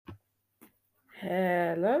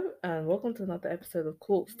Hello and welcome to another episode of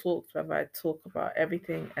Corks Talks, where I talk about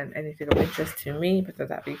everything and anything of interest to me, whether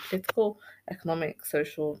that be political, economic,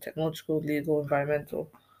 social, technological, legal, environmental,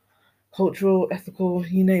 cultural, ethical,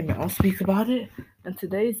 you name it, I'll speak about it. And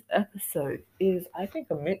today's episode is, I think,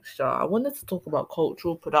 a mixture. I wanted to talk about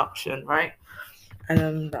cultural production, right?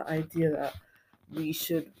 And the idea that we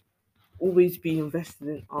should always be invested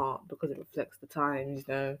in art because it reflects the times,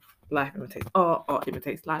 life imitates art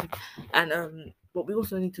imitates life. And but we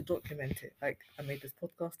also need to document it. Like, I made this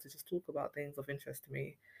podcast to just talk about things of interest to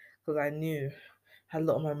me because I knew I had a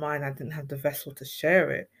lot on my mind. I didn't have the vessel to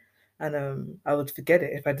share it. And I would forget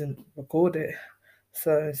it if I didn't record it.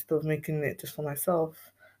 So instead of making it just for myself,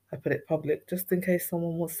 I put it public just in case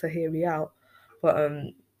someone wants to hear me out. But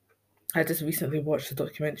I just recently watched a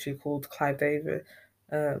documentary called Clive Davis.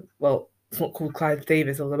 Well, it's not called Clive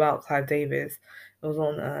Davis. It was about Clive Davis. It was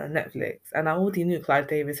on Netflix, and I already knew Clive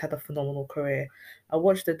Davis had a phenomenal career. I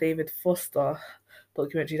watched the David Foster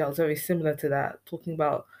documentary that was very similar to that, talking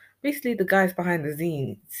about basically the guys behind the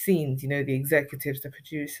scenes. The executives, the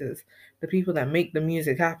producers, the people that make the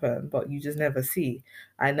music happen, but you just never see.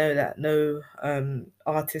 I know that no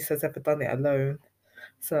artist has ever done it alone,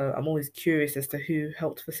 so I'm always curious as to who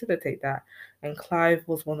helped facilitate that. And Clive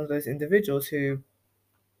was one of those individuals who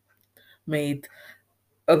made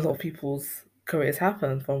a lot of people's careers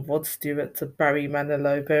happen, from Rod Stewart to Barry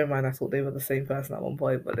Manilow. Bear in mind, I thought they were the same person at one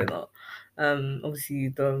point, but they're not. Obviously,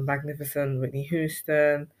 the magnificent Whitney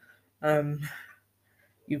Houston. Um,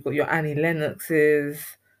 you've got your Annie Lennoxes,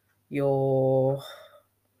 your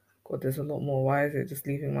God, there's a lot more. Why is it just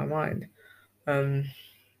leaving my mind? Um,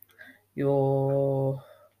 your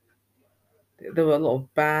There were a lot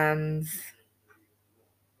of bands.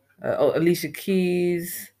 Alicia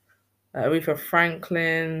Keys, Aretha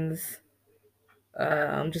Franklin's.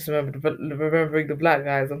 I'm just remembering the black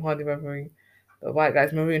guys. I'm hardly remembering the white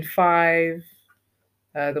guys. Maroon 5.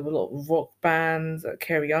 There were a lot of rock bands.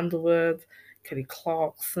 Carrie Underwood, Kelly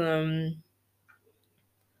Clarkson,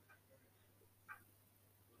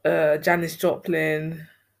 Janis Joplin,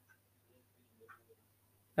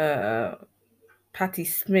 uh, Patti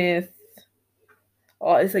Smith.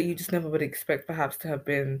 Artists that you just never would expect perhaps to have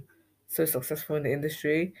been so successful in the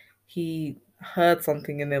industry. He heard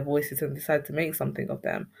something in their voices and decided to make something of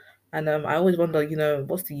them. And I always wonder,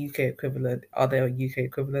 what's the UK equivalent? Are there a UK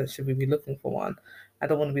equivalent? Should we be looking for one? I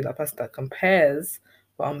don't want to be that person that compares,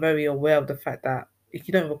 but I'm very aware of the fact that if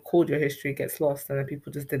you don't record your history, it gets lost, and then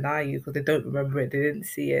people just deny you because they don't remember it, they didn't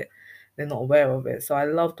see it, they're not aware of it. So I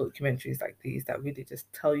love documentaries like these that really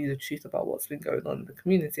just tell you the truth about what's been going on in the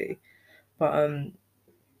community. But I'm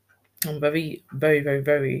very, very, very,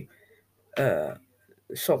 very uh,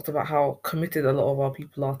 shocked about how committed a lot of our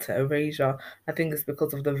people are to erasure. I think it's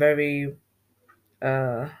because of the very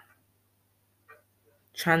uh,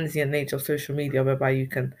 transient nature of social media, whereby you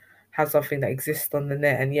can have something that exists on the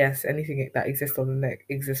net, and yes, anything that exists on the net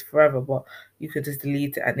exists forever, but you could just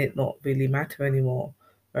delete it and it not really matter anymore.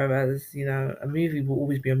 Whereas, a movie will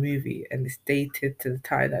always be a movie and it's dated to the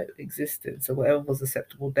time that it existed. So whatever was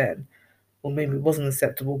acceptable then, or maybe it wasn't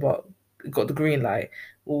acceptable, but got the green light,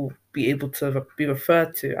 will be able to be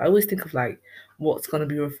referred to. I always think of like what's going to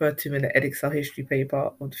be referred to in the Edexcel history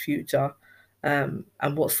paper of the future, and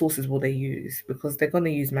what sources will they use, because they're going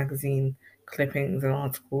to use magazine clippings and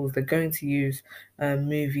articles. They're going to use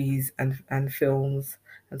movies and films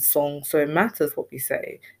and songs. So it matters what we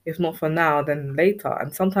say. If not for now, then later.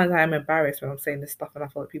 And sometimes I am embarrassed when I'm saying this stuff and I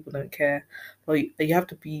feel like people don't care. Well, you have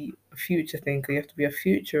to be a future thinker. You have to be a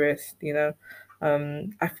futurist.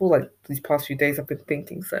 I feel like these past few days I've been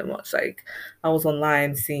thinking so much. Like, I was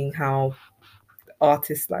online seeing how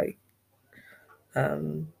artists like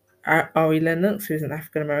Ari Lennox, who's an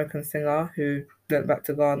African American singer who went back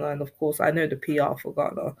to Ghana, and of course I know the PR for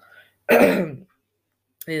Ghana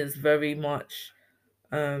is very much,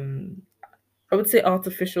 um, I would say,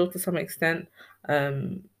 artificial to some extent,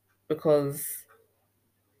 um, because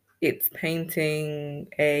it's painting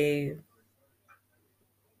a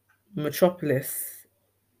metropolis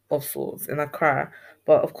of sorts in Accra.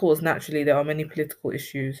 But of course, naturally, there are many political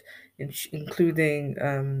issues, including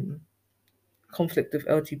conflict with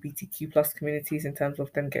LGBTQ plus communities in terms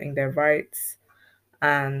of them getting their rights,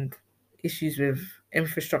 and issues with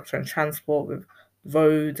infrastructure and transport, with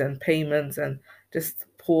roads and payments, and just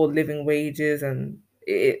poor living wages, and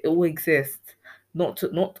it all exists. Not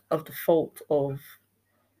of the fault of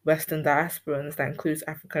Western diasporans, that includes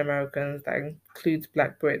African Americans, that includes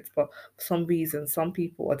Black Brits, but for some reason, some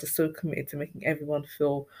people are just so committed to making everyone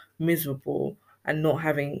feel miserable and not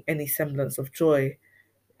having any semblance of joy.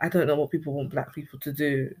 I don't know what people want Black people to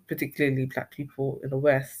do, particularly Black people in the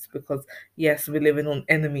West, because yes, we're living on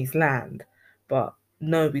enemy's land, but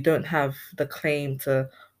no, we don't have the claim to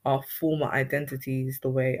our former identities the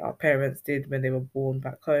way our parents did when they were born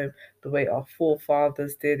back home, the way our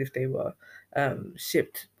forefathers did if they were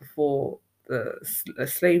shipped before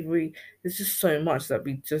slavery. There's just so much that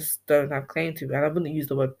we just don't have claim to. And I wouldn't use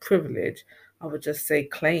the word privilege. I would just say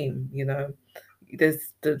claim,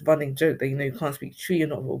 there's the running joke that you can't speak tree, you're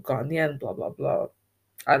not real Ghanaian, blah blah blah.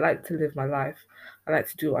 I like to live my life. I like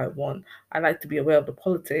to do what I want. I like to be aware of the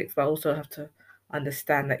politics, but I also have to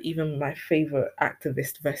understand that even my favorite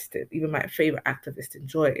activist rested, even my favorite activist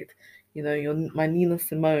enjoyed. My Nina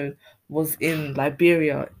Simone was in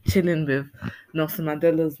Liberia chilling with Nelson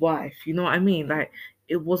Mandela's wife. You know what I mean? Like,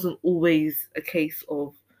 it wasn't always a case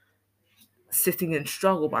of sitting in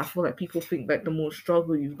struggle, but I feel like people think that the more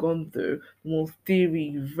struggle you've gone through, the more theory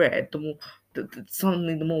you've read, the more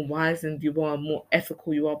suddenly the more wizened you are, more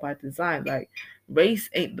ethical you are by design. Like, race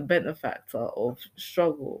ain't the benefactor of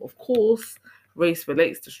struggle. Of course, race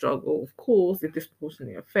relates to struggle. Of course, it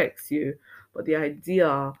disproportionately affects you. But the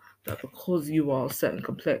idea that because you are a certain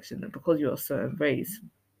complexion and because you're a certain race,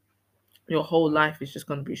 your whole life is just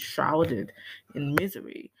going to be shrouded in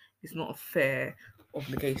misery. It's not a fair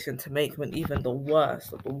obligation to make when even the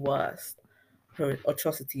worst of the worst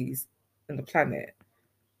atrocities in the planet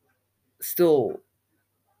still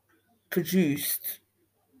produced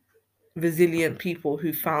resilient people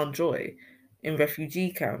who found joy in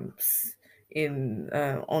refugee camps, in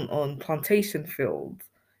on plantation fields,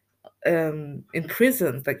 in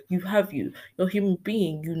prisons. Like, you're a human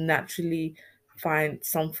being, you naturally find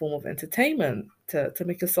some form of entertainment to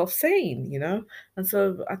make yourself sane. And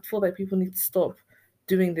so I feel like people need to stop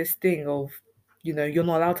doing this thing of, you're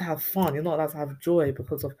not allowed to have fun, you're not allowed to have joy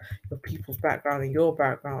because of your people's background and your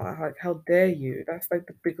background. Like, how dare you? That's like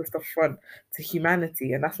the biggest affront to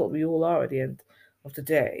humanity, and that's what we all are at the end of the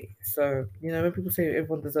day. So, when people say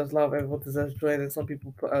everyone deserves love, everyone deserves joy, then some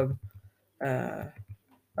people put uh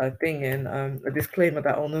a thing in, a disclaimer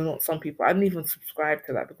that, oh no, not some people. I don't even subscribe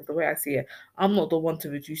to that, because the way I see it, I'm not the one to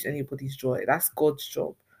reduce anybody's joy. That's God's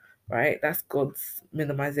job, right? That's God's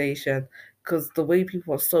minimization. Because the way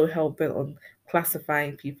people are so hell bent on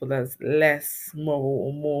classifying people as less moral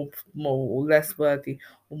or more moral or less worthy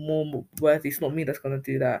or more worthy, it's not me that's going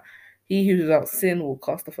to do that. He who's without sin will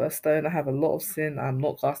cast the first stone. I have a lot of sin. I'm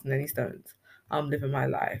not casting any stones. I'm living my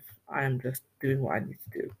life. I am just doing what I need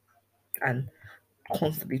to do. And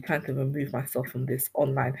constantly trying to remove myself from this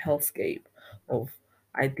online hellscape of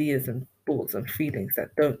ideas and thoughts and feelings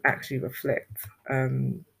that don't actually reflect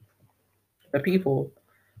the people,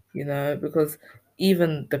 because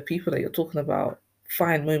even the people that you're talking about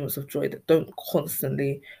find moments of joy that don't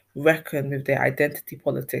constantly reckon with their identity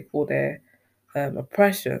politic or their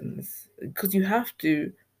oppressions, because you have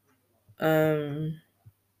to, um,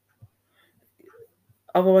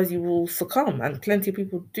 otherwise you will succumb, and plenty of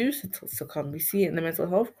people do succumb. We see it in the mental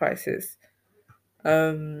health crisis.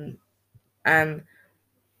 And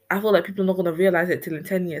I feel like people are not going to realize it till in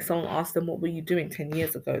 10 years. Someone asks them, what were you doing 10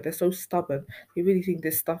 years ago? They're so stubborn. They really think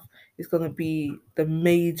this stuff is going to be the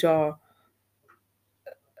major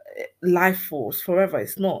life force forever.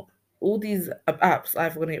 It's not. All these apps are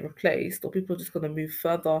either going to get replaced, or people are just going to move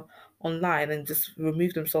further online and just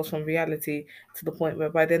remove themselves from reality to the point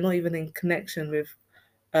whereby they're not even in connection with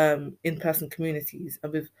in-person communities.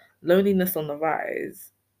 And with loneliness on the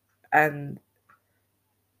rise and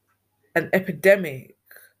an epidemic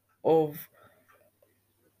of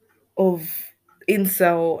of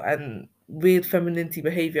incel and weird femininity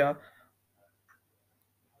behavior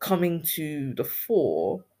coming to the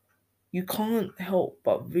fore, you can't help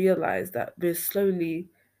but realize that we're slowly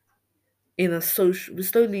entering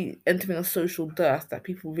a social dearth that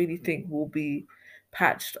people really think will be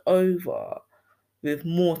patched over with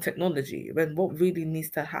more technology, when what really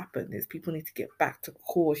needs to happen is people need to get back to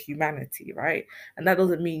core humanity, right? And that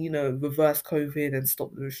doesn't mean, reverse COVID and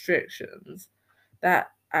stop the restrictions.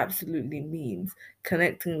 That absolutely means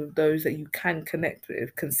connecting with those that you can connect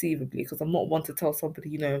with conceivably. Because I'm not one to tell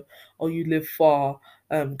somebody, oh, you live far,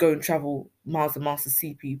 go and travel miles and miles to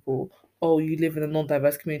see people. Oh, you live in a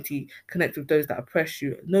non-diverse community, connect with those that oppress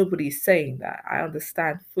you. Nobody's saying that. I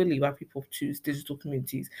understand fully why people choose digital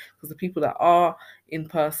communities, because the people that are in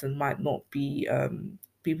person might not be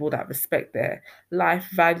people that respect their life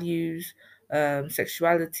values,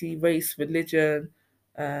 sexuality, race, religion,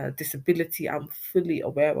 disability. I'm fully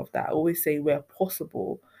aware of that. I always say, where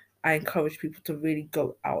possible, I encourage people to really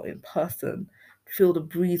go out in person, feel the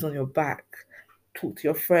breeze on your back, talk to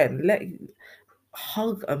your friend,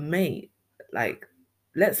 hug a mate. Like,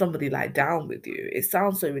 let somebody lie down with you. It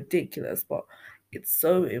sounds so ridiculous, but it's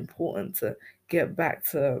so important to get back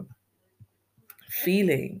to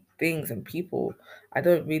feeling things and people. I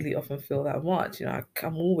don't really often feel that much,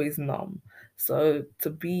 I'm always numb. So to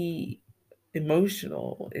be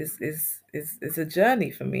emotional is a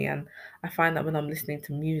journey for me, and I find that when I'm listening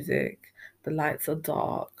to music, the lights are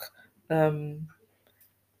dark, um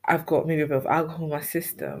I've got maybe a bit of alcohol in my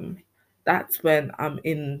system, that's when I'm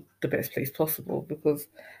in the best place possible, because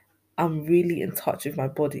I'm really in touch with my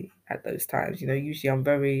body at those times. Usually I'm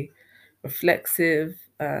very reflexive,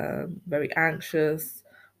 very anxious,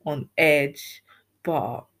 on edge.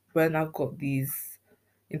 But when I've got these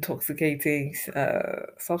intoxicating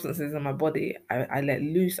substances in my body, I let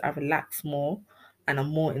loose, I relax more, and I'm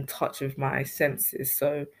more in touch with my senses.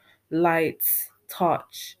 So, lights,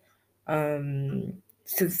 touch,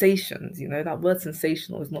 sensations, that word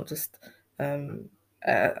sensational is not just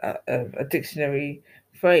a dictionary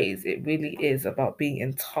phrase. It really is about being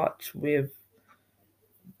in touch with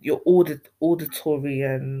your auditory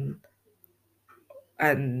and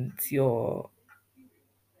your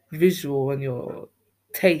visual and your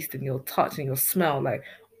taste and your touch and your smell. Like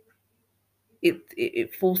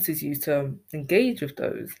it forces you to engage with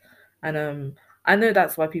those. And I know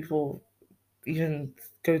that's why people even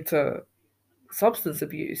go to substance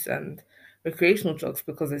abuse and recreational drugs,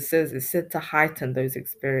 because it's said to heighten those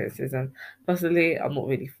experiences. And personally, I'm not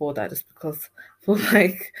really for that, just because I feel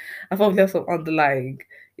like I probably have some underlying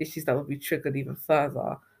issues that would be triggered even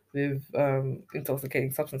further with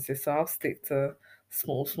intoxicating substances. So I'll stick to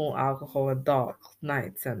small alcohol and dark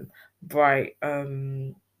nights and bright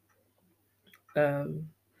um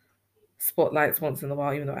spotlights once in a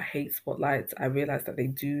while. Even though I hate spotlights, I realize that they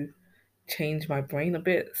do change my brain a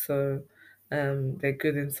bit. So they're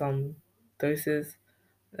good in some doses.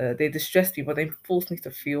 They distress me, but they force me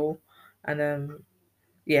to feel. And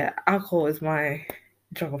yeah, alcohol is my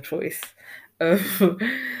drug of choice. Um,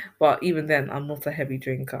 but even then, I'm not a heavy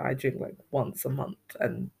drinker. I drink like once a month,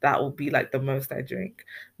 and that will be like the most I drink,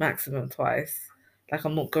 maximum twice. Like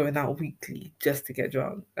I'm not going out weekly just to get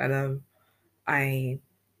drunk, and I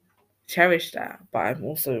cherish that. But I'm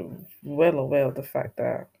also well aware of the fact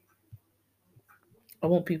that I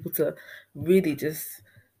want people to really just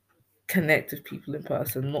connect with people in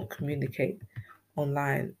person, not communicate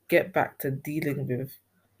online. Get back to dealing with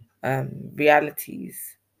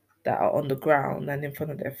realities that are on the ground and in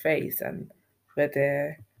front of their face, and where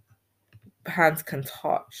their hands can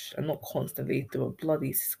touch, and not constantly through a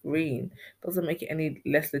bloody screen. Doesn't make it any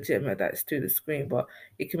less legitimate that it's through the screen, but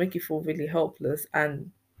it can make you feel really helpless.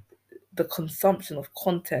 And the consumption of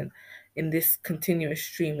content in this continuous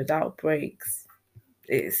stream without breaks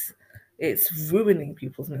is it's ruining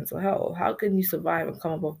people's mental health. How can you survive and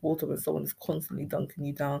come above water when someone is constantly dunking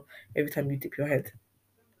you down every time you dip your head?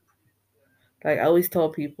 Like I always tell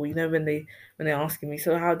people, when they're asking me,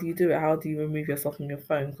 so how do you do it? How do you remove yourself from your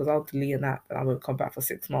phone? Because I'll delete an app and I won't come back for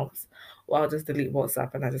 6 months, or I'll just delete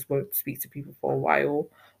WhatsApp and I just won't speak to people for a while,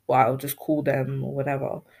 or I'll just call them or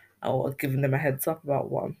whatever, or giving them a heads up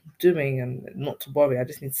about what I'm doing and not to worry. I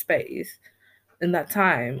just need space. In that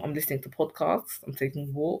time, I'm listening to podcasts, I'm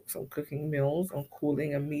taking walks, I'm cooking meals, I'm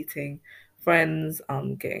calling and meeting friends,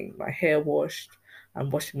 I'm getting my hair washed, I'm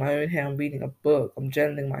washing my own hair, I'm reading a book, I'm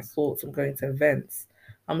journaling my thoughts, I'm going to events.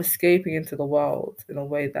 I'm escaping into the world in a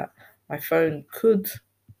way that my phone could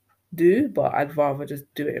do, but I'd rather just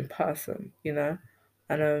do it in person.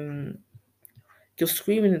 And you're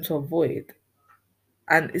screaming into a void,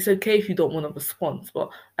 and it's okay if you don't want a response, but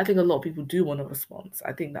I think a lot of people do want a response.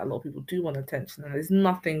 I think that a lot of people do want attention, and there's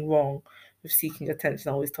nothing wrong with seeking attention.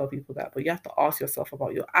 I always tell people that, but you have to ask yourself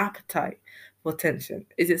about your appetite for attention.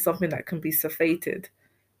 Is it something that can be satiated?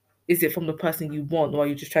 Is it from the person you want, or are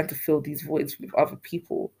you just trying to fill these voids with other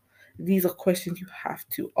people? These are questions you have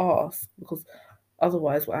to ask, because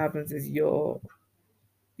otherwise what happens is your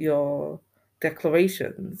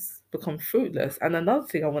declarations become fruitless. And another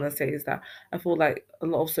thing I want to say is that I feel like a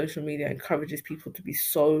lot of social media encourages people to be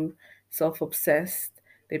so self obsessed.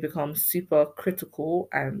 They become super critical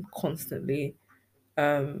and constantly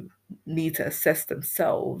um, need to assess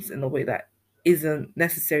themselves in a way that isn't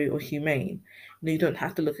necessary or humane. You don't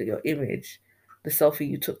have to look at your image, the selfie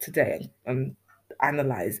you took today, and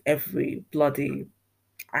analyze every bloody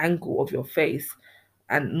angle of your face,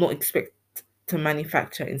 and not expect to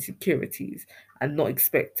manufacture insecurities, and not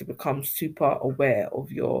expect to become super aware of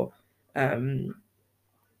your um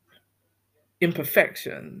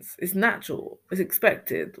imperfections. It's natural, it's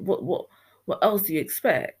expected. What else do you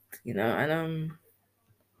expect? And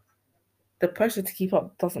the pressure to keep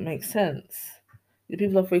up doesn't make sense. The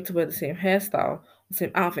people are afraid to wear the same hairstyle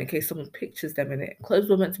same outfit in case someone pictures them in it. Clothes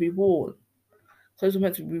were meant to be worn. Clothes were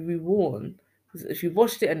meant to be reworn. If you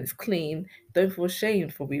washed it and it's clean, don't feel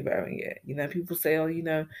ashamed for re-wearing it. People say, oh,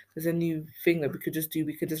 there's a new thing that we could just do.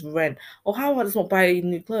 We could just rent. Or how about just not buy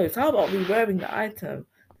new clothes? How about re-wearing the item?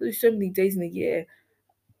 There's so many days in a year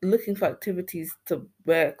looking for activities to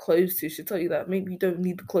wear clothes to should tell you that maybe you don't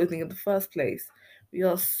need the clothing in the first place. We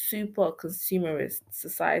are a super consumerist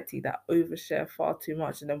society that overshare far too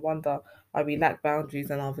much and then wonder why we lack boundaries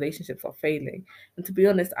and our relationships are failing. And to be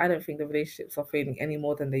honest, I don't think the relationships are failing any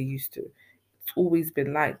more than they used to. It's always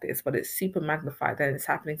been like this, but it's super magnified and it's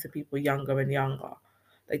happening to people younger and younger.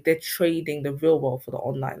 Like they're trading the real world for the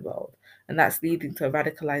online world. And that's leading to a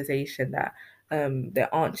radicalization that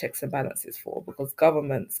there aren't checks and balances for because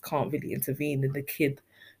governments can't really intervene in the kid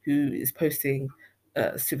who is posting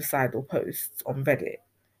suicidal posts on Reddit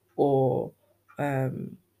or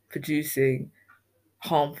producing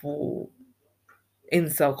harmful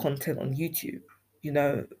incel content on YouTube, you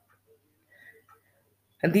know.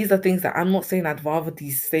 And these are things that I'm not saying I'd rather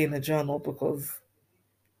these stay in a journal because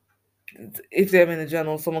if they're in a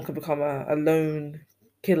journal, someone could become a lone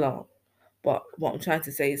killer. But what I'm trying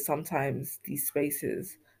to say is sometimes these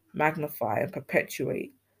spaces magnify and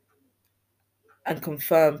perpetuate and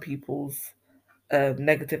confirm people's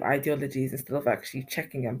negative ideologies instead of actually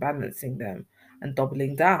checking and balancing them and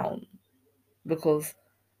doubling down because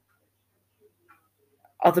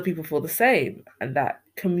other people feel the same and that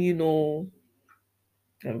communal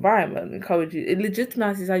environment encourages it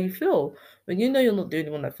legitimizes how you feel when you know you're not the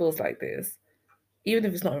only one that feels like this, even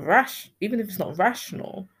if it's not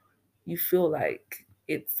rational, you feel like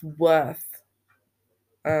it's worth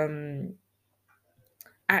um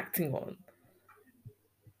acting on.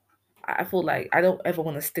 I feel like I don't ever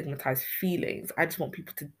want to stigmatize feelings. I just want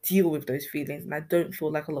people to deal with those feelings. And I don't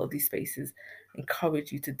feel like a lot of these spaces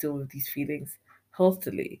encourage you to deal with these feelings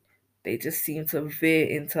healthily. They just seem to veer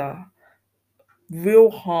into real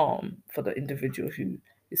harm for the individual who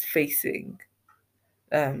is facing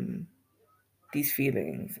um, these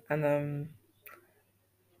feelings. And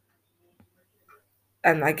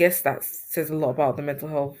I guess that says a lot about the mental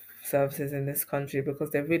health services in this country because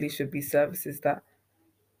there really should be services that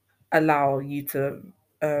allow you to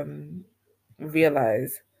um,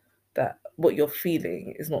 realize that what you're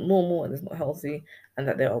feeling is not normal and is not healthy, and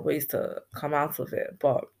that there are ways to come out of it.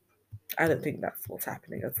 But I don't think that's what's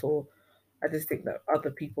happening at all. I just think that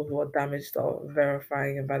other people who are damaged are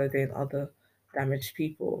verifying and validating other damaged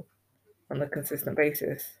people on a consistent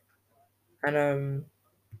basis. And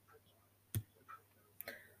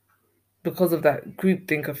because of that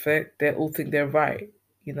groupthink effect, they all think they're right,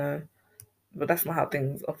 you know. But that's not how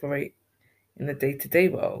things operate in the day-to-day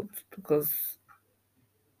world because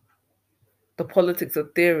the politics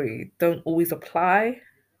of theory don't always apply.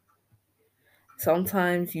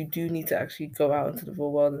 Sometimes you do need to actually go out into the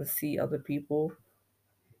real world and see other people.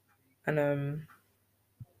 And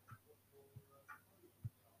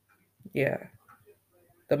yeah,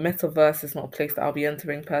 the metaverse is not a place that I'll be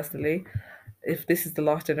entering personally. If this is the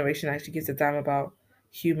last generation that actually gives a damn about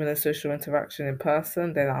human and social interaction in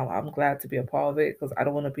person, then I'm glad to be a part of it because I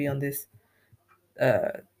don't want to be on this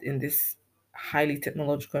in this highly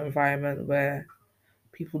technological environment where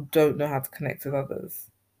people don't know how to connect with others.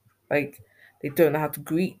 Like they don't know how to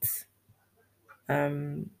greet.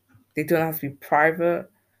 Um, they don't know how to be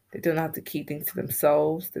private. They don't know how to keep things to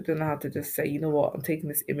themselves. They don't know how to just say, you know what, I'm taking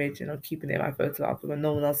this image and I'm keeping it in my photo album and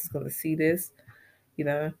no one else is going to see this, you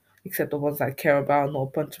know, except the ones I care about, not a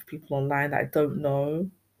bunch of people online that I don't know,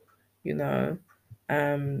 you know.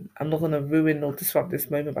 I'm not going to ruin or disrupt this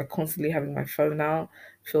moment by constantly having my phone out,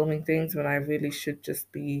 filming things when I really should just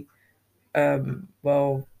be,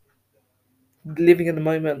 well, living in the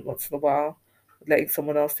moment once in a while, letting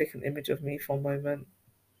someone else take an image of me for a moment,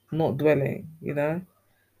 not dwelling, you know.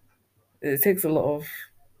 It takes a lot of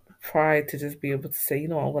pride to just be able to say, you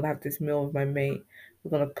know what, I'm gonna have this meal with my mate.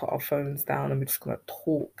 We're gonna put our phones down and we're just gonna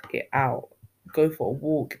talk it out. Go for a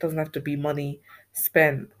walk. It doesn't have to be money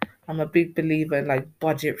spent. I'm a big believer in like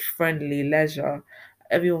budget friendly leisure.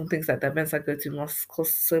 Everyone thinks that the events I go to must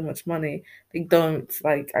cost so much money. They don't.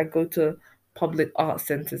 Like I go to public art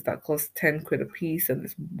centres that cost 10 quid a piece and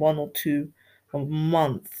it's one or two a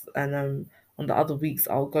month. And on the other weeks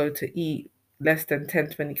I'll go to eat less than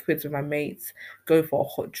 10, 20 quid with my mates, go for a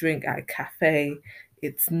hot drink at a cafe.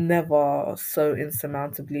 It's never so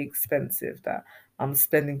insurmountably expensive that I'm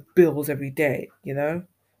spending bills every day, you know?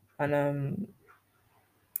 And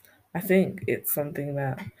I think it's something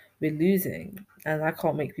that we're losing. And I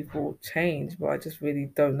can't make people change, but I just really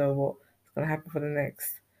don't know what's going to happen for the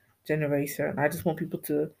next generation. I just want people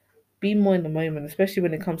to be more in the moment, especially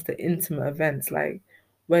when it comes to intimate events like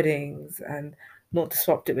weddings, and not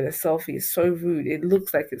disrupt it with a selfie. It's so rude. It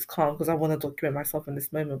looks like it's calm because I want to document myself in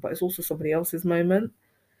this moment, but it's also somebody else's moment,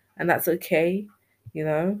 and that's okay, you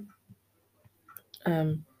know.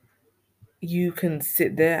 Um, you can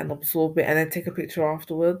sit there and absorb it and then take a picture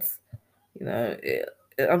afterwards. You know,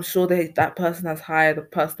 I'm sure that person has hired a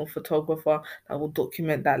personal photographer that will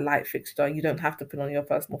document that light fixture. You don't have to put on your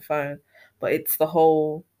personal phone, but it's the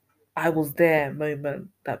whole "I was there" moment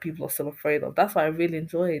that people are still afraid of. That's why I really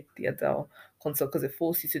enjoyed the Adele concert, because it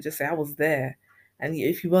forced you to just say "I was there," and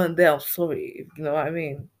if you weren't there, I'm sorry. You know what I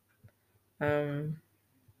mean? Um,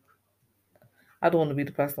 I don't want to be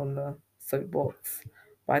the person on the soapbox,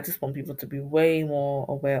 but I just want people to be way more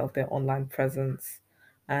aware of their online presence,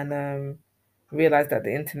 and realize that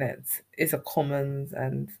the internet is a commons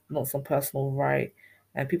and not some personal right.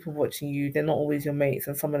 And people watching you, they're not always your mates,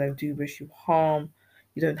 and some of them do wish you harm.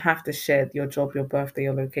 You don't have to share your job, your birthday,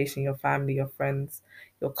 your location, your family, your friends,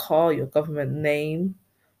 your car, your government name,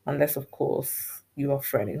 unless, of course, you are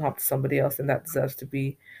threatening harm to somebody else, and that deserves to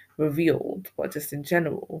be revealed. But just in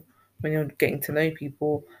general, when you're getting to know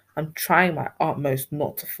people, I'm trying my utmost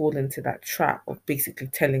not to fall into that trap of basically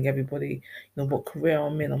telling everybody, what career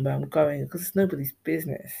I'm in and where I'm going, because it's nobody's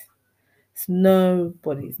business. It's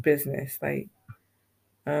nobody's business. Like,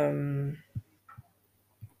 um,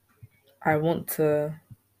 I want to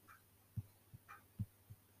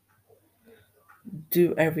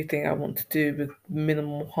do everything I want to do with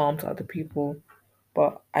minimal harm to other people,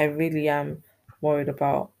 but I really am worried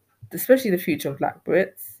about, especially the future of Black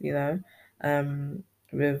Brits,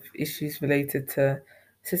 with issues related to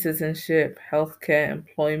citizenship, healthcare,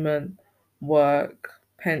 employment, work,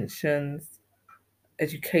 pensions,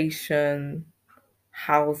 education,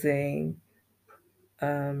 housing.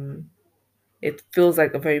 Um, it feels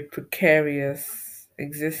like a very precarious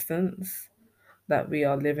existence that we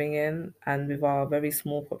are living in, and with our very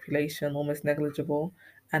small population, almost negligible,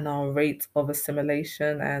 and our rate of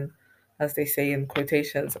assimilation and, as they say in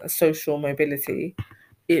quotations, social mobility,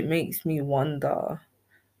 it makes me wonder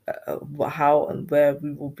how and where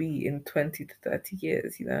we will be in 20 to 30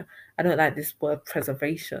 years. I don't like this word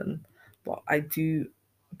preservation, but I do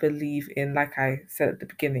believe in, like I said at the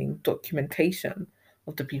beginning, documentation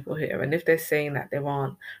of the people here. And if they're saying that there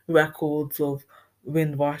aren't records of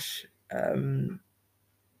Windrush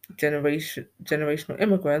generational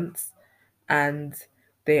immigrants, and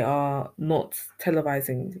they are not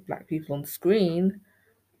televising Black people on screen,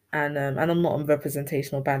 and I'm not a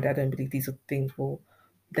representational bandit. I don't believe these things will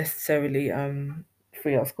necessarily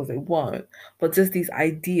free us, because they won't. But just these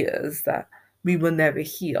ideas that we will never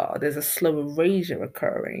hear, there's a slow erasure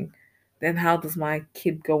occurring. Then how does my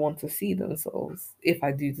kid go on to see themselves, if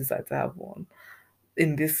I do decide to have one,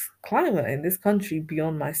 in this climate, in this country,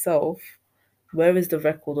 beyond myself? Where is the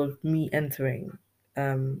record of me entering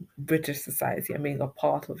British society and being a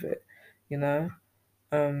part of it? You know,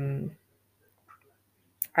 um,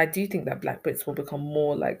 I do think that Black Brits will become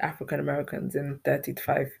more like African Americans in 30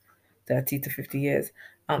 to 50 years.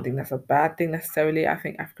 I don't think that's a bad thing necessarily. I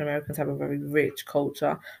think African Americans have a very rich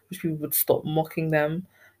culture, which people would stop mocking them.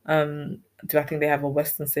 Do I think they have a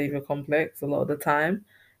Western savior complex a lot of the time?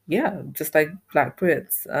 Yeah, just like Black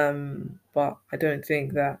Brits. But I don't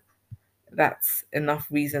think that that's enough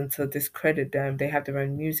reason to discredit them. They have their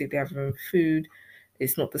own music, they have their own food.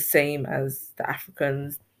 It's not the same as the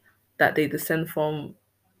Africans that they descend from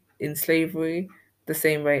in slavery, the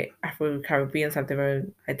same way Afro Caribbeans have their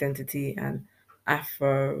own identity, and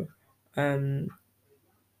Afro um,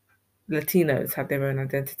 Latinos have their own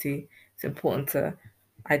identity. It's important to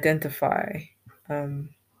identify um,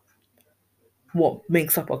 what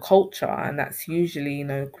makes up a culture, and that's usually,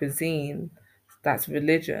 cuisine, that's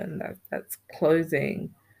religion, that's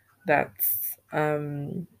clothing, that's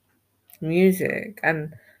music.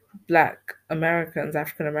 And Black Americans,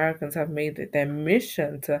 African Americans have made it their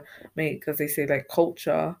mission to make, as they say, like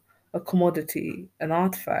culture a commodity, an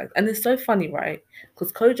artifact. And it's so funny, right?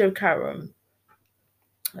 Because Kojo Karam,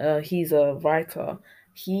 he's a writer.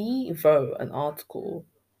 He wrote an article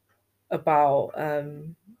about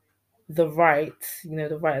the right,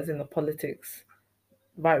 the right as in the politics,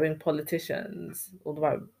 right wing politicians or the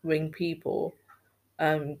right wing people.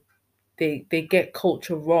 Um, they get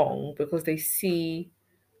culture wrong because they see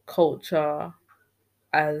culture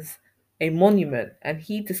as a monument, and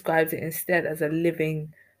he describes it instead as a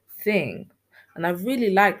living thing. And I really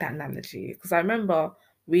like that analogy, because I remember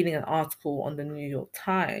reading an article on the New York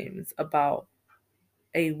Times about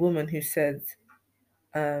a woman who said,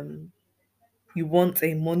 um, "You want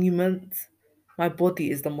a monument? My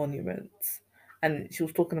body is the monument." And she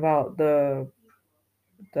was talking about the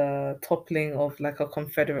the toppling of like a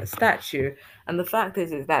Confederate statue. And the fact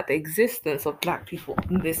is that the existence of black people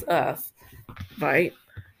on this earth, right,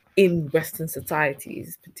 in Western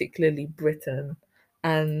societies, particularly Britain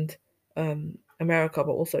and America,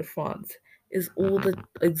 but also France, is all the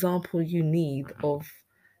example you need of,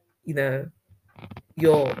 you know,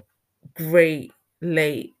 your great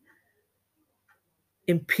late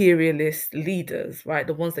imperialist leaders, right?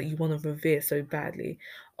 The ones that you want to revere so badly.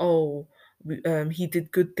 Oh, he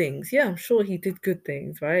did good things. Yeah, I'm sure he did good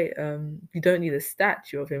things, right? You don't need a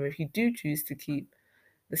statue of him. If you do choose to keep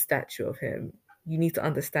the statue of him, you need to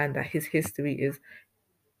understand that his history is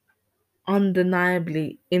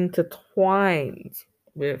undeniably intertwined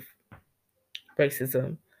with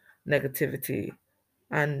racism, negativity,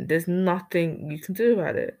 and there's nothing you can do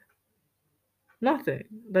about it. Nothing.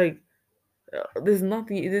 Like, there's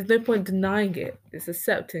nothing, there's no point denying it. It's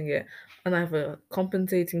accepting it and either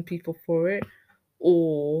compensating people for it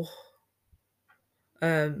or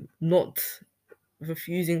not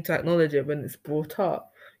refusing to acknowledge it when it's brought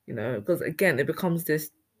up, because again, it becomes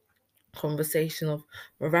this conversation of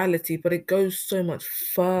morality, but it goes so much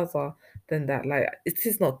further than that. Like, it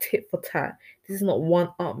is not tit for tat. This is not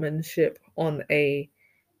one-upmanship on a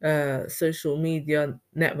social media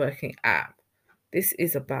networking app. This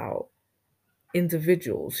is about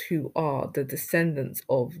individuals who are the descendants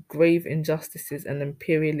of grave injustices and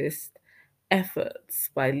imperialist efforts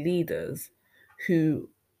by leaders who,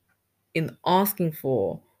 in asking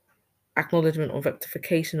for acknowledgement or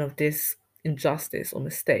rectification of this injustice or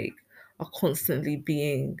mistake, are constantly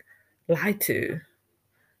being lied to,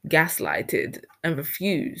 gaslighted, and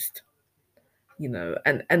refused.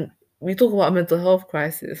 And we talk about a mental health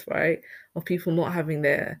crisis, right? Of people not having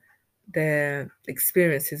their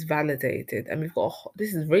experiences validated, and we've got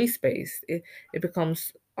this is race based. It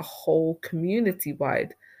becomes a whole community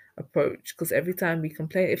wide approach, because every time we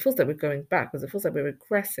complain, it feels like we're going backwards. It feels like we're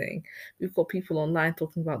regressing. We've got people online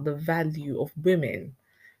talking about the value of women,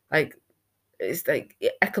 like it's like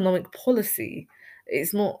economic policy.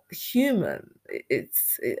 It's not human.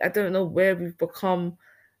 I don't know where we've become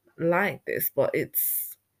like this, but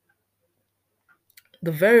it's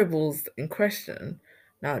the variables in question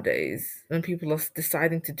nowadays when people are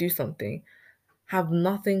deciding to do something have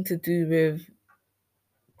nothing to do with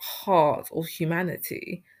heart or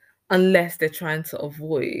humanity, unless they're trying to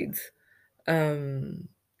avoid um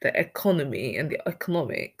the economy and the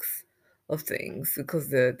economics of things,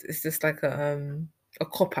 because it's just like a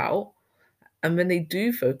cop out. And when they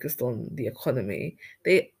do focus on the economy,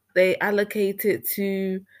 they allocate it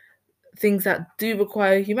to things that do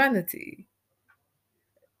require humanity.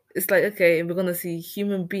 It's like, okay, we're gonna see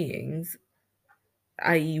human beings,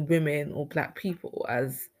 i.e., women or black people,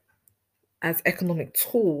 as economic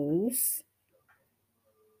tools,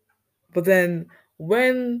 but then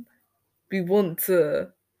when we want to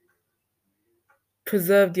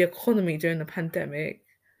preserve the economy during the pandemic,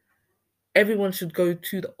 everyone should go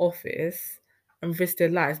to the office and risk their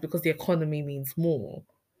lives because the economy means more.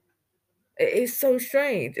 It's so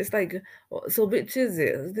strange. It's like, so which is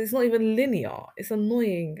it? It's not even linear. It's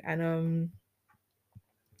annoying, and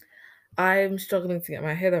I'm struggling to get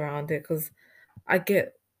my head around it, because I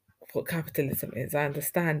get what capitalism is. I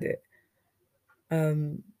understand it.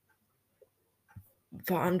 Um,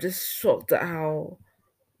 but I'm just shocked at how,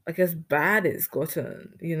 I guess, bad it's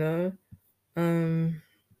gotten. Um,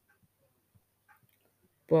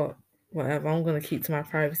 but whatever, I'm gonna keep to my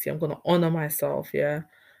privacy. I'm gonna honor myself, yeah,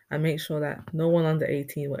 and make sure that no one under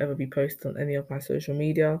 18 will ever be posted on any of my social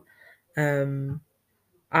media. Um,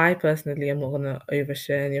 I personally am not gonna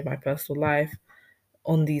overshare any of my personal life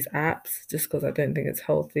on these apps, just because I don't think it's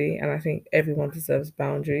healthy, and I think everyone deserves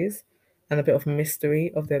boundaries and a bit of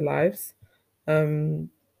mystery of their lives. Um,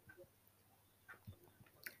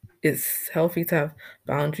 it's healthy to have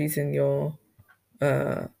boundaries in your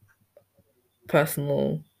uh,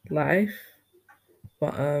 personal life,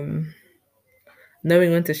 but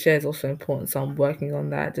knowing when to share is also important. So I'm working on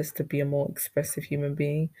that, just to be a more expressive human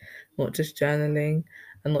being, not just journaling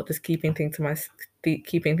and not just keeping things to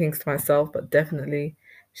myself, but definitely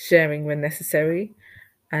sharing when necessary,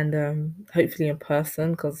 and hopefully in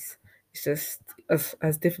person, because it's just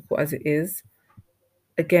as difficult as it is.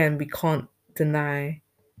 Again, we can't deny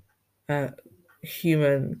uh,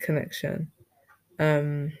 human connection.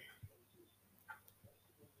 Um,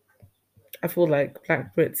 I feel like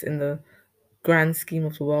Black Brits in the grand scheme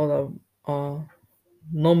of the world are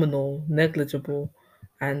nominal, negligible,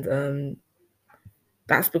 and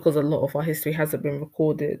that's because a lot of our history hasn't been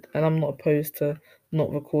recorded. And I'm not opposed to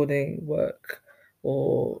not recording work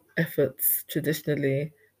or efforts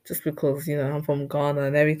traditionally, just because I'm from Ghana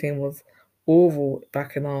and everything was oral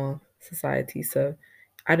back in our society. So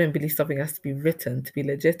I don't believe something has to be written to be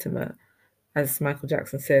legitimate. As Michael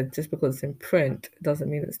Jackson said, just because it's in print doesn't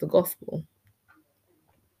mean it's the gospel.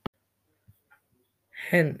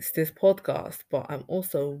 Hence this podcast. But I'm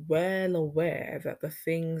also well aware that the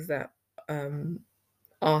things that um,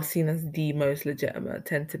 are seen as the most legitimate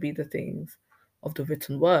tend to be the things of the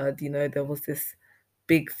written word. There was this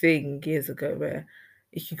big thing years ago where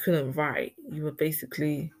if you couldn't write, you were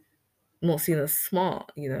basically not seen as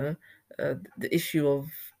smart. The issue of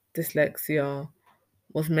dyslexia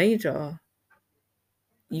was major.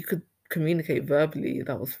 You could communicate verbally,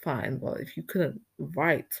 that was fine, but if you couldn't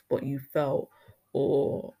write what you felt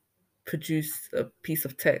or produce a piece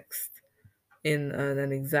of text in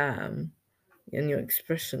an exam and your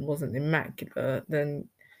expression wasn't immaculate, then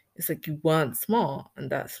it's like you weren't smart, and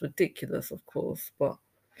that's ridiculous, of course. But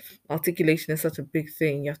articulation is such a big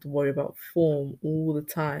thing. You have to worry about form all the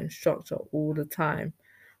time, structure all the time.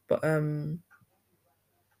 But we're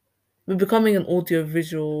becoming an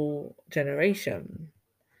audio-visual generation,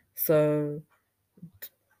 so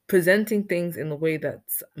presenting things in a way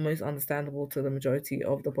that's most understandable to the majority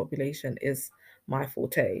of the population is my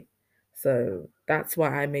forte. So that's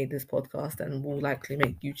why I made this podcast and will likely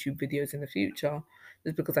make YouTube videos in the future,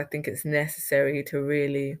 just because I think it's necessary to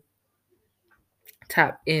really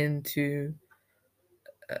tap into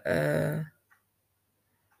uh,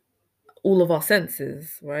 all of our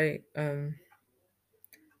senses, right?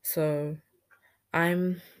 So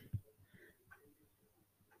I'm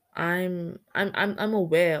I'm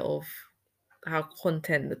aware of how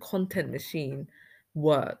the content machine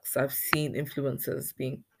works. I've seen influencers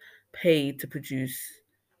being paid to produce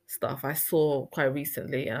stuff. I saw quite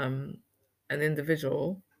recently an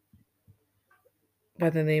individual by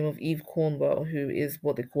the name of Eve Cornwell, who is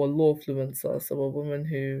what they call a law influencer, so a woman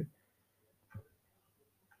who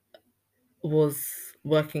was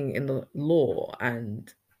working in the law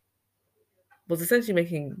and was essentially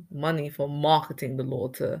making money for marketing the law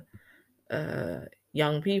to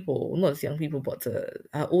young people, not just young people, but to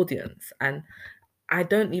her audience. And I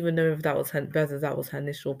don't even know if that was whether that was her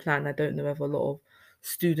initial plan. I don't know if a lot of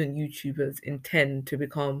student YouTubers intend to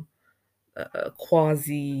become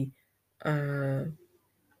quasi, uh,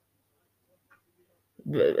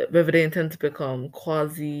 whether they intend to become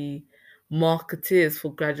quasi marketeers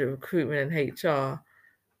for graduate recruitment and HR,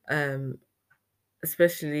 um,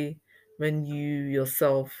 especially when you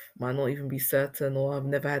yourself might not even be certain or have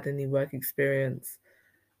never had any work experience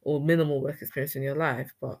or minimal work experience in your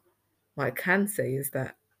life. But what I can say is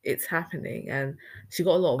that it's happening, and she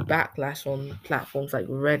got a lot of backlash on platforms like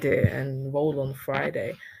Reddit and Roll on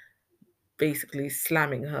Friday, basically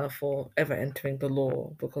slamming her for ever entering the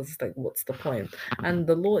law because it's like, what's the point? And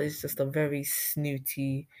the law is just a very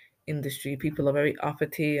snooty industry. People are very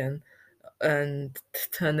uppity and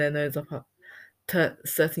turn their nose up at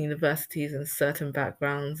certain universities and certain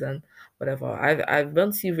backgrounds and whatever. I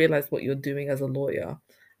once you realize what you're doing as a lawyer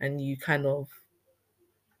and you kind of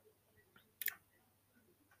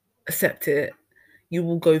accept it, you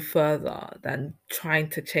will go further than trying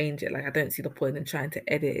to change it. Like, I don't see the point in trying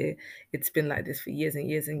to edit it. It's been like this for years and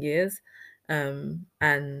years and years, and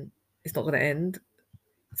it's not going to end.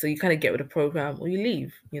 So you kind of get with the program or you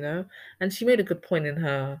leave. And she made a good point in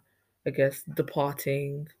her, I guess,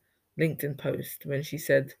 departing LinkedIn post when she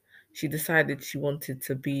said she decided she wanted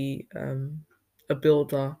to be a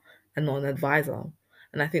builder and not an advisor.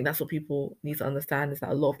 And I think that's what people need to understand, is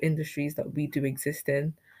that a lot of industries that we do exist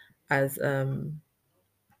in as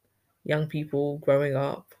young people growing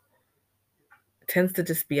up tends to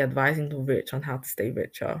just be advising the rich on how to stay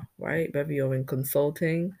richer, right? Whether you're in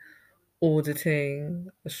consulting, auditing,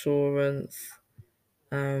 assurance,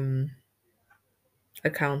 um,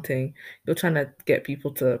 accounting, you're trying to get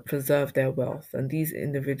people to preserve their wealth. And these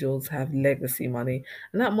individuals have legacy money.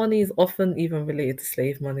 And that money is often even related to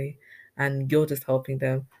slave money. And you're just helping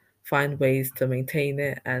them find ways to maintain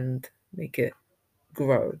it and make it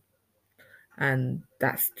grow. And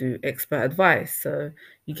that's through expert advice. So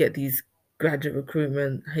you get these graduate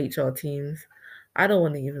recruitment HR teams. I don't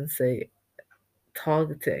want to even say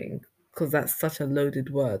targeting because that's such a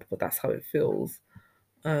loaded word, but that's how it feels.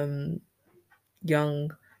 Um, Young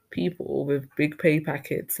people with big pay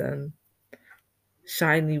packets and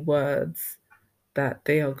shiny words that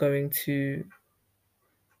they are going to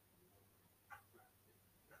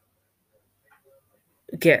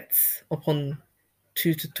get upon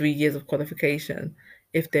 2 to 3 years of qualification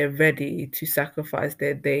if they're ready to sacrifice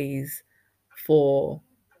their days for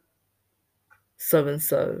so and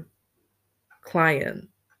so client.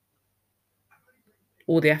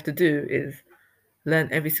 All they have to do is learn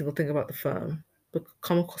every single thing about the firm,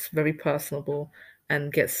 come across very personable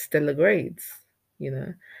and get stellar grades, you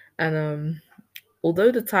know. And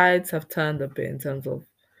although the tides have turned a bit in terms of,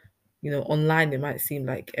 online, it might seem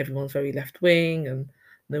like everyone's very left wing and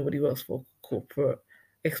nobody works for corporate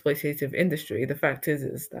exploitative industry. The fact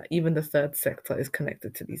is that even the third sector is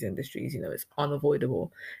connected to these industries. It's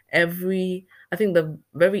unavoidable. I think the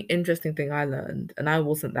very interesting thing I learned, and I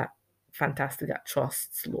wasn't that fantastic at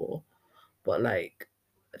trusts law, but like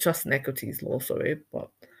trust and equities law, sorry, but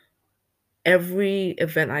every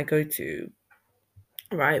event I go to,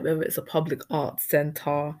 right, whether it's a public arts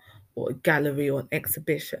center or a gallery or an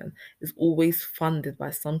exhibition, is always funded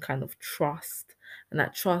by some kind of trust. And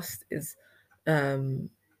that trust is um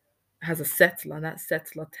has a settler, and that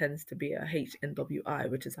settler tends to be a HNWI,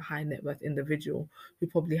 which is a high net worth individual who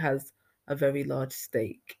probably has a very large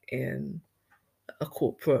stake in a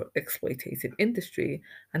corporate exploitative industry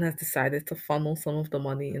and has decided to funnel some of the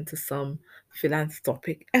money into some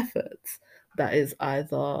philanthropic efforts that is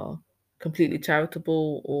either completely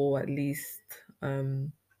charitable or at least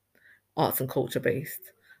arts and culture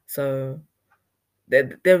based. So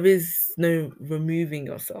there is no removing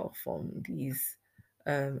yourself from these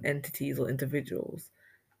entities or individuals.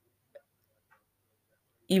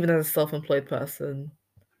 Even as a self employed person,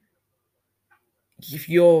 if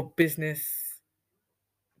your business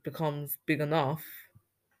becomes big enough,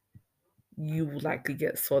 you will likely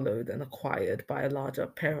get swallowed and acquired by a larger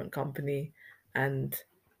parent company and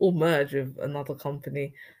or merge with another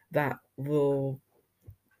company that will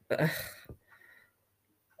uh,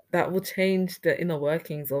 that will change the inner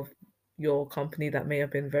workings of your company that may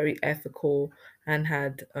have been very ethical and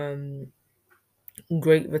had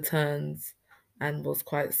great returns and was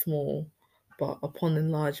quite small, but upon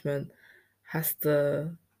enlargement has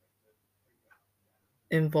to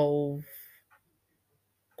involve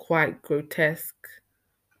quite grotesque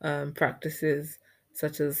practices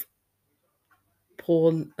such as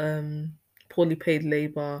poor, poorly paid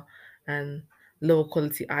labor and lower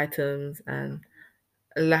quality items and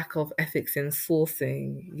a lack of ethics in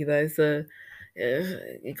sourcing. So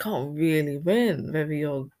you can't really win whether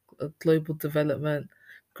you're a global development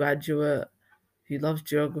graduate who loves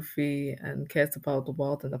geography and cares about the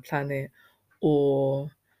world and the planet,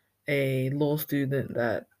 or a law student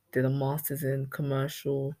that did a master's in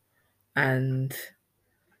commercial and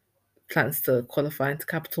plans to qualify into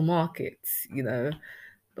capital markets.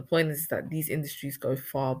 The point is that these industries go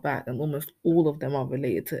far back, and almost all of them are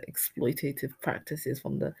related to exploitative practices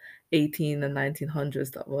from the 18 and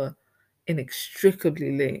 1900s that were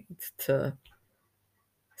inextricably linked to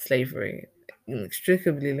slavery,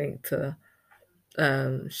 inextricably linked to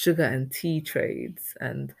sugar and tea trades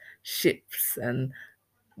and ships, and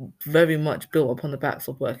very much built upon the backs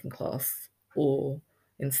of working class or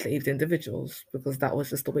enslaved individuals, because that was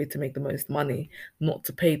just the way to make the most money, not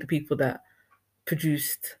to pay the people that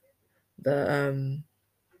produced the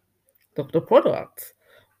the product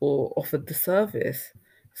or offered the service.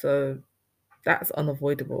 So that's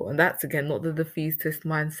unavoidable. And that's again not the defeatist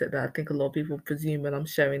mindset that I think a lot of people presume when I'm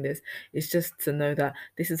sharing this. It's just to know that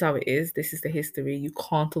this is how it is, this is the history. You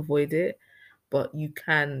can't avoid it, but you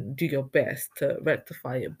can do your best to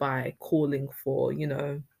rectify it by calling for,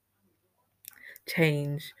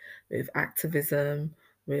 change with activism,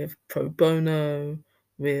 with pro bono,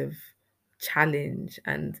 with challenge.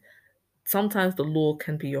 And sometimes the law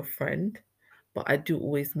can be your friend, but I do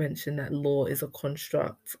always mention that law is a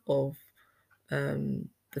construct of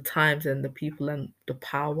the times and the people and the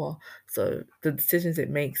power. So the decisions it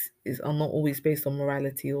makes are not always based on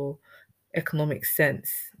morality or economic sense.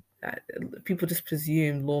 Uh, People just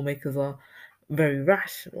presume lawmakers are very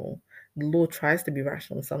rational. The law tries to be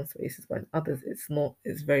rational in some spaces, but in others it's not.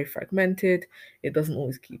 It's very fragmented. It doesn't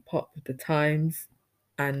always keep up with the times,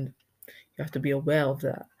 and you have to be aware of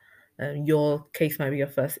that. Your case might be your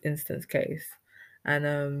first instance case,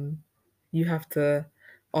 and you have to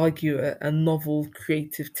argue a novel,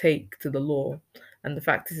 creative take to the law. And the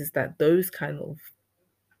fact is that those kind of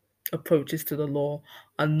approaches to the law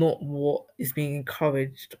are not what is being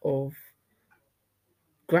encouraged of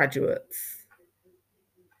graduates,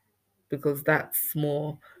 because that's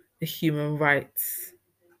more a human rights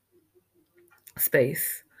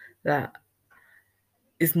space that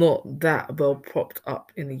is not that well propped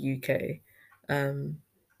up in the UK,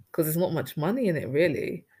 because there's not much money in it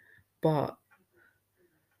really. But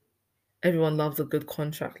everyone loves a good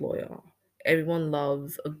contract lawyer. Everyone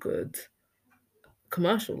loves a good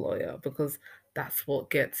commercial lawyer, because that's what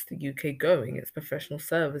gets the UK going. It's professional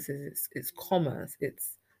services, it's commerce,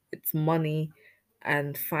 it's money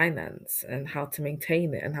and finance and how to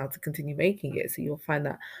maintain it and how to continue making it. So you'll find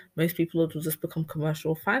that most people will just become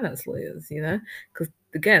commercial finance lawyers, because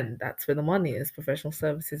again, that's where the money is, professional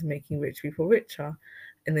services making rich people richer.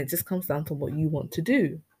 And it just comes down to what you want to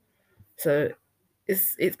do. So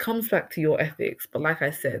it comes back to your ethics, but like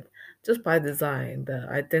I said, just by design, the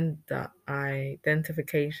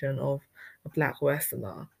identification of a black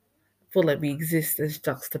Westerner, feel like we exist as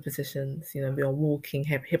juxtapositions. We are walking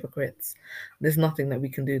hypocrites. There's nothing that we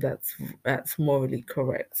can do that's morally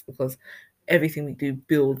correct, because everything we do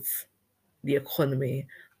builds the economy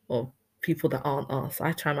of people that aren't us.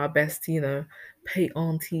 I try my best to, pay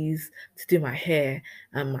aunties to do my hair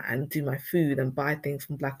and do my food and buy things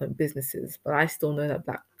from black owned businesses. But I still know that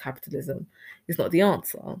black capitalism is not the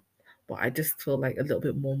answer. But I just feel like a little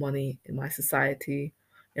bit more money in my society,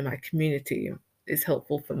 in my community, is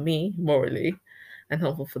helpful for me morally and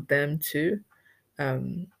helpful for them too.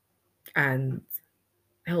 Um, and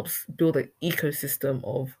helps build an ecosystem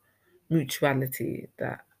of mutuality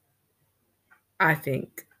that I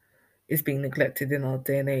think is being neglected in our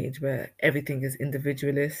day and age, where everything is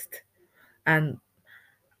individualist. And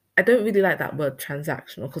I don't really like that word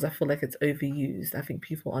transactional, because I feel like it's overused. I think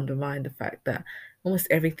people undermine the fact that almost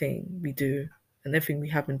everything we do and everything we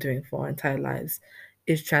have been doing for our entire lives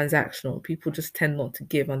is transactional. People just tend not to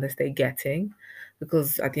give unless they're getting,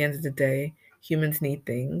 because at the end of the day, humans need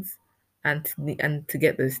things, and to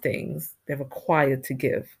get those things, they're required to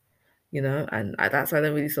give. And that's why I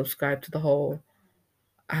don't really subscribe to the whole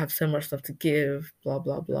 "I have so much stuff to give," blah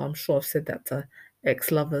blah blah. I'm sure I've said that to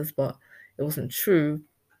ex-lovers, but it wasn't true,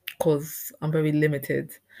 because I'm very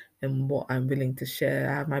limited in what I'm willing to share.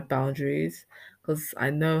 I have my boundaries, because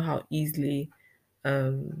I know how easily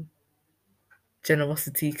um,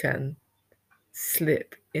 generosity can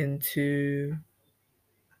slip into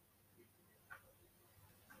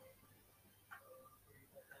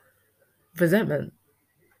resentment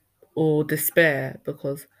or despair,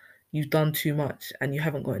 because you've done too much and you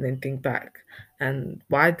haven't gotten anything back. And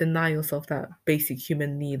why deny yourself that basic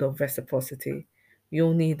human need of reciprocity? We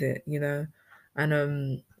all need it.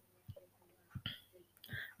 And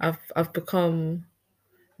I've become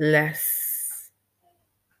less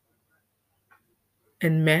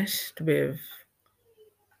enmeshed with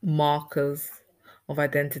markers of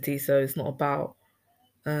identity. So it's not about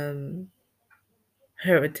um,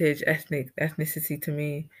 heritage, ethnicity to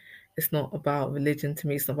me. It's not about religion to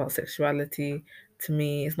me. It's not about sexuality to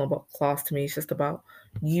me. It's not about class to me. It's just about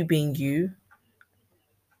you being you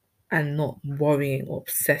and not worrying or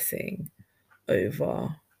obsessing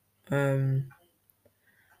over um,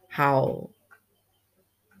 how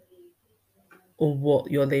or what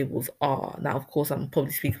your labels are. Now, of course, I'm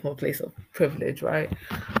probably speaking from a place of privilege, right?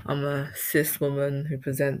 I'm a cis woman who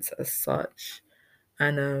presents as such,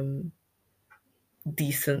 and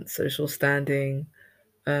decent social standing.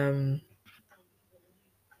 Um,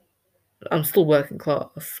 I'm still working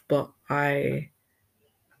class, but I'm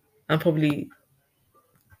probably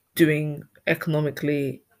doing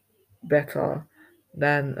economically better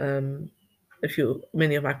than a few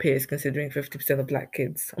many of my peers, considering 50% of black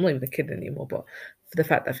kids. I'm not even a kid anymore, but for the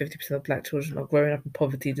fact that 50% of black children are growing up in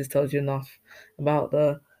poverty just tells you enough about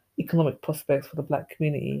the economic prospects for the black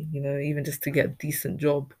community. Even just to get a decent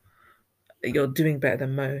job, you're doing better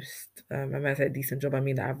than most. And when I say decent job, I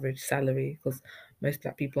mean the average salary, because most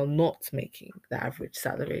black people are not making the average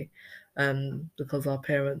salary, because our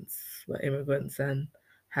parents were immigrants and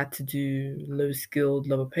had to do low skilled,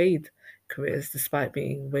 lower paid careers, despite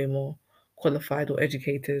being way more qualified or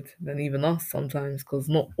educated than even us sometimes, because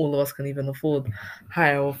not all of us can even afford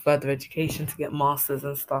higher or further education to get masters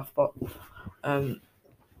and stuff. But um,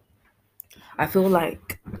 I feel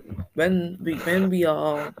like when we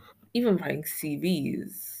are even writing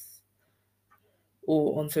CVs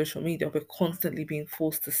or on social media, we're constantly being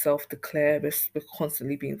forced to self-declare. We're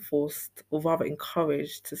constantly being forced, or rather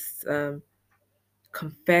encouraged, to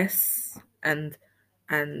confess and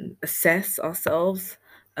assess ourselves.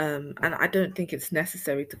 And I don't think it's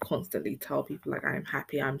necessary to constantly tell people like I'm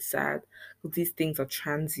happy, I'm sad, because these things are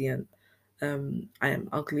transient. I am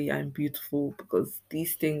ugly, I'm beautiful, because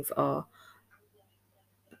these things are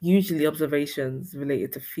usually observations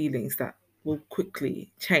related to feelings that will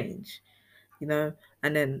quickly change, you know,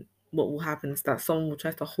 and then what will happen is that someone will try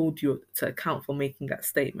to hold you to account for making that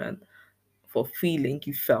statement, for feeling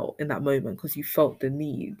you felt in that moment, because you felt the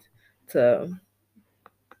need to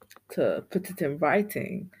put it in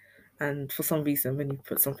writing. And for some reason, when you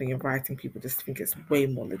put something in writing, people just think it's way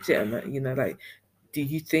more legitimate. Like, do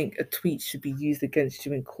you think a tweet should be used against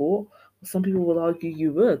you in court? Well, some people will argue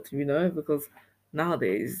you would, because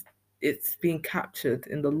nowadays it's being captured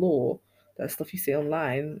in the law that stuff you say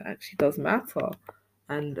online actually does matter,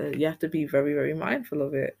 and you have to be very, very mindful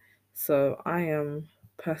of it. So I am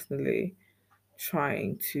personally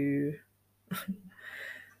trying to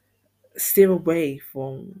steer away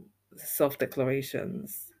from self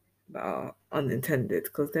declarations that are unintended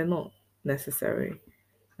because they're not necessary.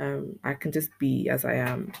 I can just be as I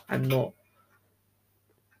am and not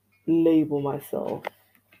label myself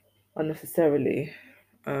unnecessarily.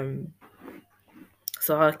 Um,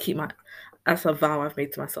 so I'll keep my, that's a vow I've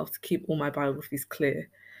made to myself, to keep all my biographies clear,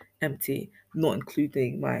 empty, not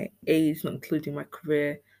including my age, not including my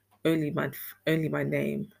career, only my only my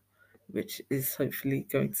name, which is hopefully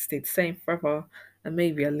going to stay the same forever, and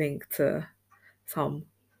maybe a link to some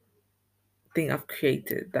thing I've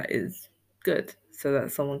created that is good, so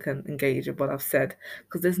that someone can engage with what I've said.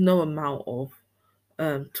 Because there's no amount of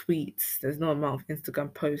tweets, there's no amount of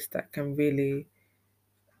Instagram posts that can really,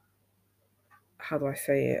 how do I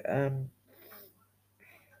say it?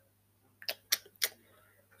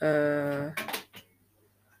 Uh,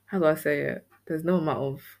 how do I say it? There's no amount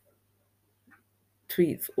of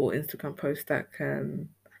tweets or Instagram posts that can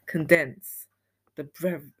condense the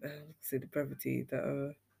brevity,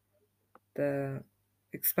 the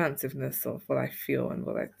expansiveness of what I feel and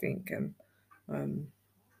what I think, and um,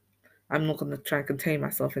 I'm not gonna try and contain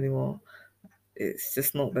myself anymore. It's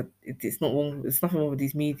just not that it's not wrong. It's nothing wrong with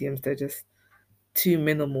these mediums. They're just too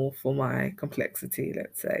minimal for my complexity,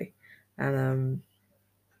 let's say, and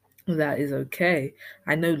that is okay.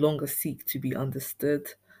 I no longer seek to be understood,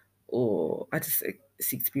 or I just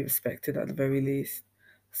seek to be respected at the very least.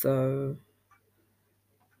 So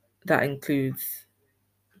that includes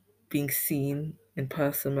being seen in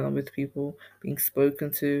person when I'm with people, being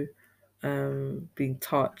spoken to, being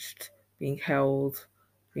touched, being held,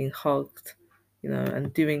 being hugged,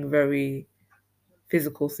 and doing very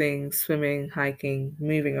physical things, swimming, hiking,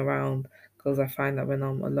 moving around, because I find that when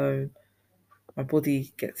I'm alone, my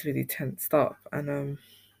body gets really tensed up, and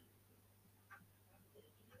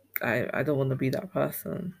I don't want to be that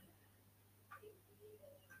person.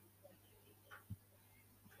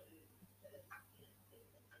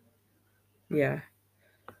 Yeah,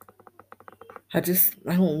 I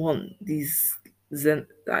don't want these Zen.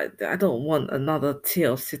 I don't want another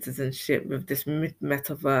tier of citizenship with this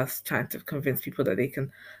metaverse trying to convince people that they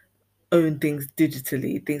can own things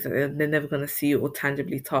digitally, things that they're never going to see or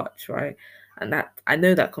tangibly touch, right? And that I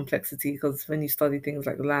know that complexity because when you study things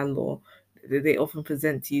like land law, they often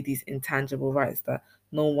present to you these intangible rights that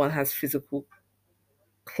no one has physical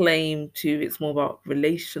claim to. It's more about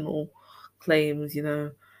relational claims,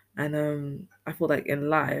 And I feel like in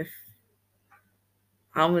life,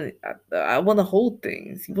 I want to hold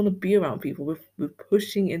things. You want to be around people. We're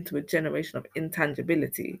pushing into a generation of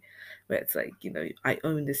intangibility, where it's like, I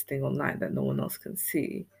own this thing online that no one else can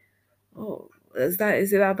see. Oh, is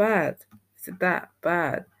it that bad? Is it that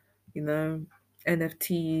bad? You know,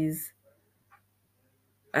 NFTs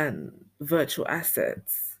and virtual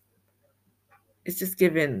assets. It's just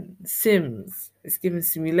giving Sims. It's giving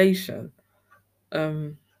simulation.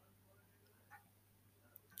 Um.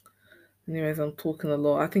 Anyways, I'm talking a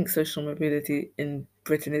lot. I think social mobility in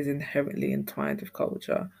Britain is inherently entwined with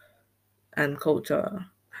culture, and culture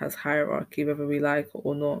has hierarchy, whether we like it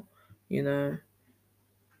or not. You know,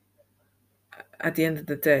 at the end of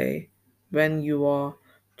the day, when you are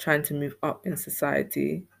trying to move up in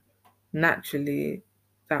society, naturally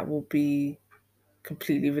that will be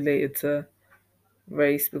completely related to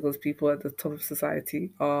race because people at the top of society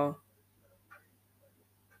are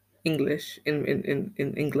English in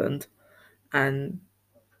England, and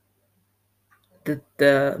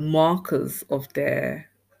the markers of their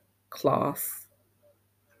class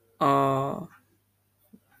are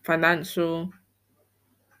financial,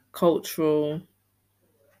 cultural,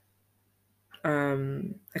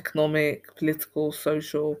 economic, political,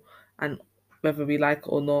 social, and whether we like it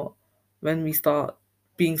or not, when we start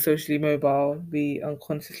being socially mobile, we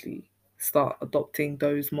unconsciously start adopting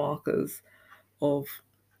those markers of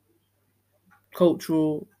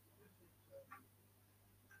cultural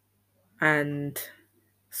and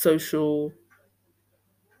social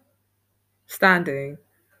standing,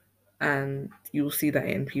 and you'll see that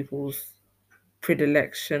in people's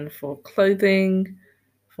predilection for clothing,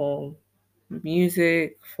 for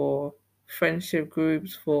music, for friendship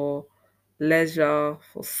groups, for leisure,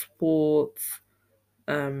 for sports.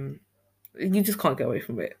 Um, you just can't get away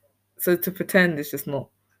from it. So to pretend is just not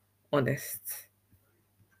honest.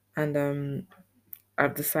 And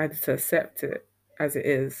I've decided to accept it as it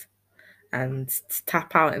is and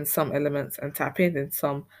tap out in some elements and tap in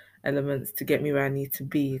some elements to get me where I need to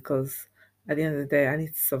be because at the end of the day, I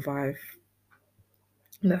need to survive.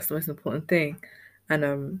 That's the most important thing.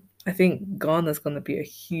 And I think Ghana's going to be a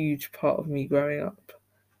huge part of me growing up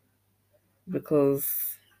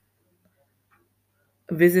because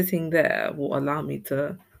visiting there will allow me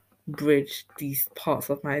to bridge these parts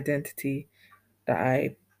of my identity that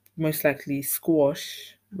I most likely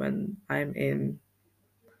squash when I'm in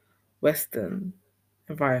Western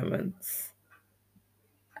environments.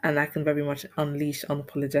 And I can very much unleash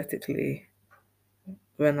unapologetically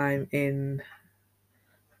when I'm in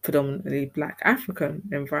predominantly Black African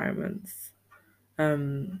environments,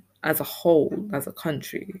 as a whole, as a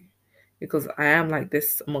country, because I am like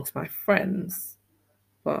this amongst my friends,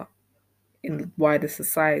 but in wider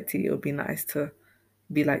society, it would be nice to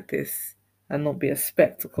be like this and not be a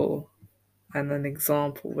spectacle and an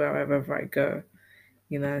example wherever I go,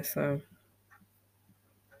 you know. So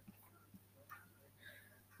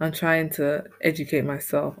I'm trying to educate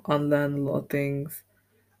myself, unlearn a lot of things,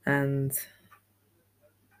 and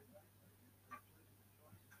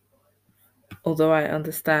although I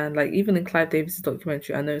understand, like even in Clive Davis's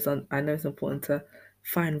documentary, I know it's important to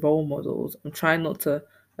find role models. I'm trying not to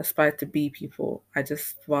aspire to be people. I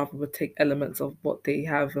just rather would take elements of what they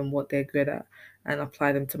have and what they're good at and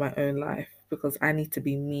apply them to my own life because I need to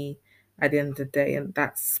be me at the end of the day, and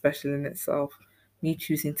that's special in itself. Me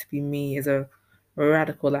choosing to be me is a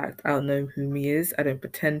radical act. I don't know who me is. I don't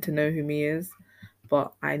pretend to know who me is,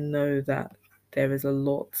 but I know that there is a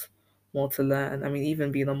lot more to learn. I mean,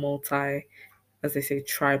 even being a multi, as they say,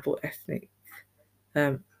 tribal, ethnic,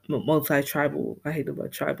 multi-tribal. I hate the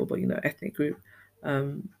word tribal, but ethnic group.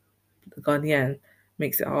 The Ghanaian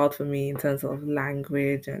makes it hard for me in terms of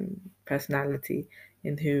language and personality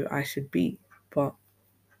in who I should be. But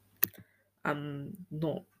I'm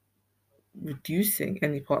not reducing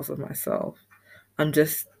any parts of myself. I'm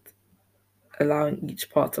just allowing each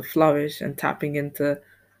part to flourish and tapping into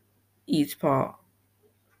each part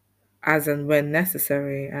as and when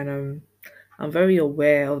necessary. And I'm very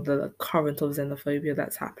aware of the current of xenophobia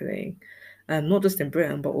that's happening, not just in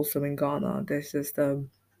Britain but also in Ghana. There's just a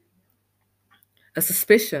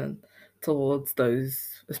suspicion towards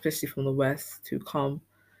those, especially from the West, who come.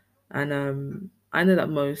 And I know that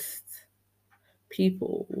most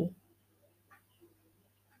people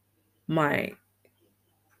might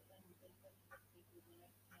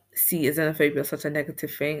see xenophobia as such a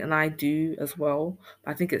negative thing, and I do as well.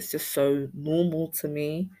 But I think it's just so normal to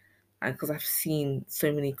me, and because I've seen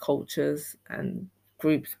so many cultures and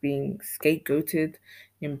groups being scapegoated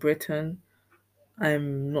in Britain,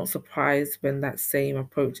 I'm not surprised when that same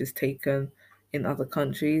approach is taken in other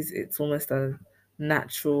countries. It's almost a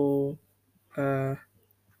natural, uh,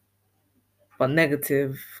 but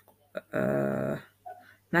negative, uh,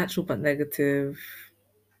 natural but negative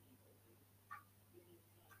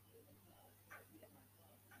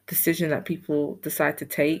decision that people decide to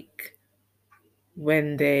take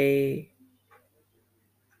when they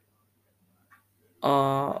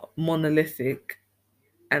are monolithic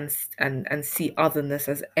and see otherness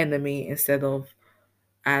as enemy instead of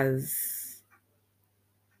as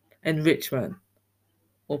enrichment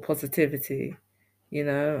or positivity. You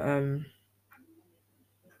know,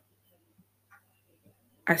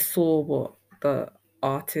 I saw what the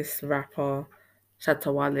artist rapper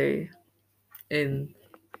Shatawale in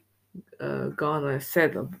Ghana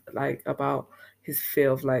said like about his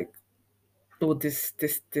fear of like all this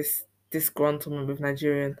disgruntlement with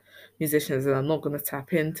Nigerian musicians, and I'm not gonna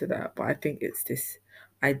tap into that, but I think it's this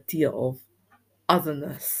idea of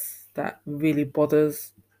otherness that really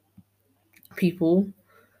bothers people.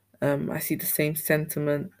 I see the same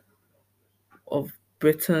sentiment of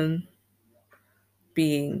Britain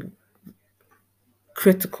being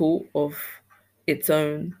critical of its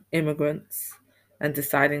own immigrants and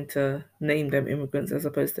deciding to name them immigrants as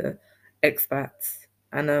opposed to expats,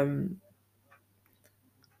 and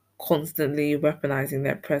constantly weaponizing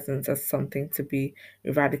their presence as something to be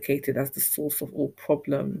eradicated as the source of all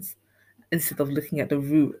problems instead of looking at the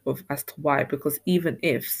root of as to why. Because even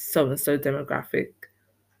if so and so demographic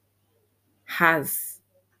has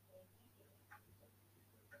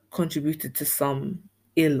contributed to some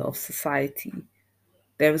ill of society,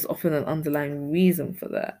 there is often an underlying reason for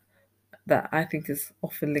that I think is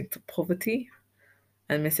often linked to poverty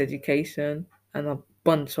and miseducation and a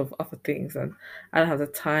bunch of other things. And I don't have the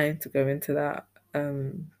time to go into that,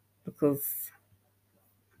 because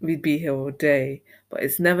we'd be here all day. But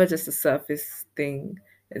it's never just a surface thing.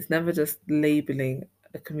 It's never just labeling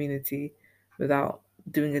a community without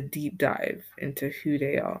doing a deep dive into who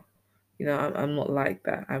they are. I'm not like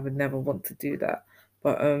that. I would never want to do that.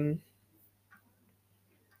 But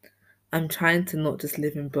I'm trying to not just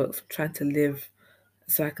live in books. I'm trying to live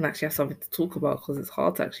so I can actually have something to talk about, because it's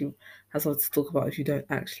hard to actually have something to talk about if you don't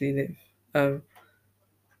actually live. Um,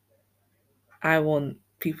 I want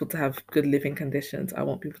people to have good living conditions. I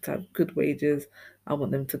want people to have good wages. I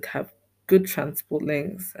want them to have good transport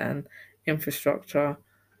links and infrastructure.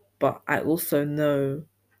 But I also know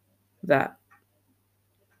that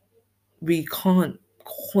we can't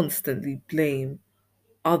constantly blame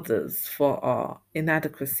others for our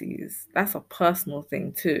inadequacies. That's a personal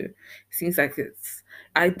thing too. It seems like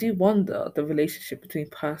I do wonder the relationship between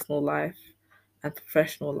personal life and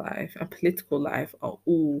professional life and political life are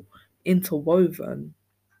all interwoven,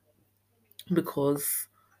 because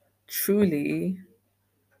truly,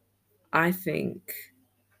 I think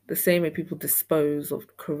the same way people dispose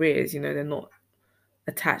of careers, they're not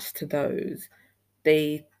attached to those,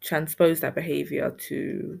 they transpose that behavior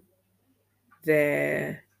to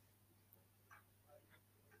their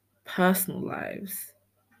personal lives.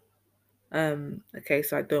 Okay,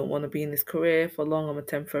 so I don't want to be in this career for long. I'm a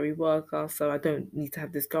temporary worker, so I don't need to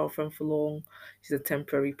have this girlfriend for long. She's a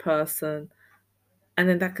temporary person. And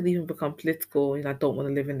then that could even become political. I don't want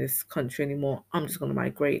to live in this country anymore. I'm just going to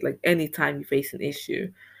migrate. Like, anytime you face an issue,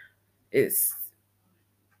 it's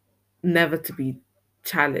never to be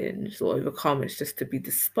challenged or overcome. It's just to be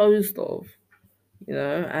disposed of,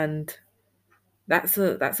 and that's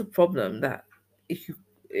a problem that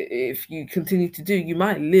if you continue to do, you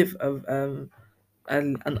might live an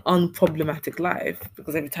unproblematic life,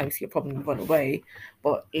 because every time you see a problem you run away.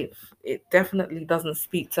 But it definitely doesn't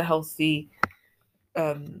speak to healthy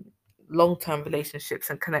um, long-term relationships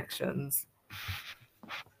and connections,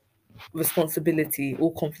 responsibility,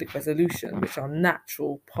 or conflict resolution, which are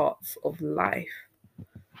natural parts of life.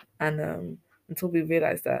 And until we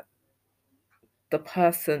realize that the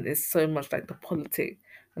person is so much like the politic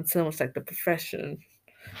and so much like the profession,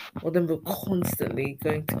 well, then we're constantly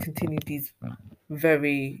going to continue these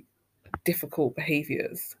very difficult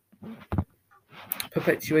behaviors,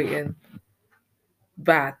 perpetuating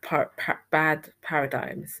bad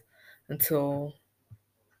paradigms until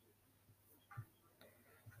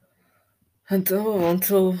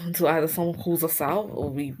until either someone calls us out, or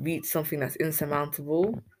we reach something that's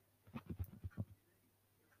insurmountable,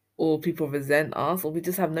 or people resent us, or we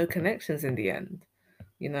just have no connections in the end.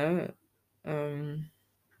 You know, um,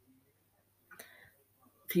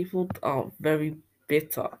 people are very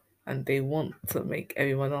bitter and they want to make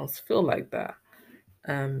everyone else feel like that.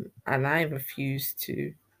 And I refuse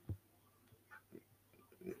to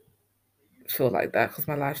feel like that, because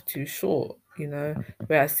my life's too short. The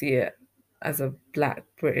way I see it as a black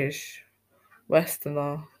British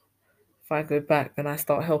Westerner, if I go back and I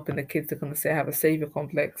start helping the kids, they're going to say I have a savior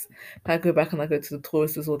complex. If I go back and I go to the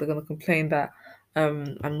tourist resort, they're going to complain that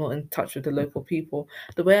I'm not in touch with the local people.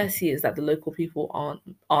 The way I see it is that the local people aren't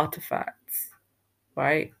artifacts,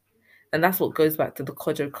 right? And that's what goes back to the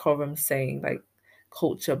Kojo Koram saying, like,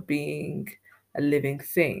 culture being a living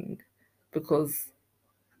thing. Because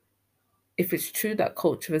if it's true that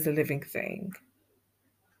culture is a living thing,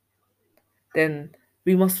 then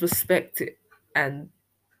we must respect it and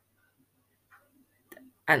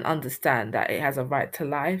understand that it has a right to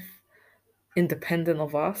life independent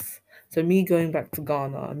of us. So me going back to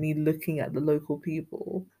Ghana, me looking at the local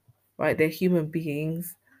people, right? They're human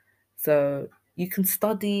beings. So you can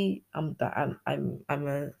study. I'm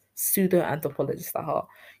a pseudo anthropologist at heart.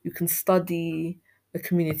 You can study the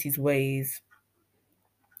community's ways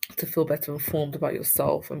to feel better informed about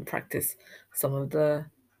yourself and practice some of the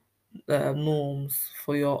norms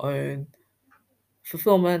for your own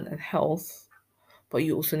fulfillment and health. But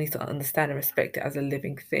you also need to understand and respect it as a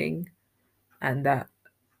living thing, and that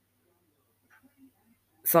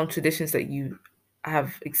some traditions that you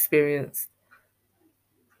have experienced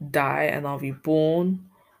die and are reborn,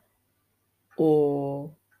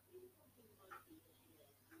 or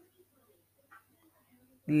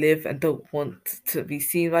live and don't want to be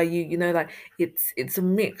seen by you. Like, it's a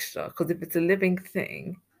mixture, because if it's a living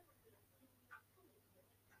thing,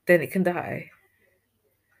 then it can die,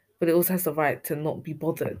 but it also has the right to not be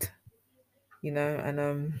bothered. And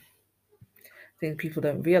I think people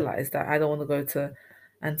don't realize that. I don't want to go to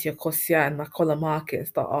Antioquia and Makola Market and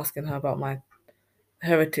start asking her about my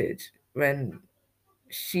heritage, when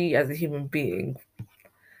she, as a human being,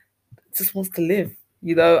 just wants to live,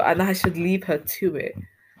 and I should leave her to it.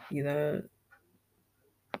 You know,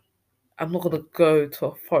 I'm not gonna go to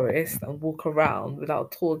a forest and walk around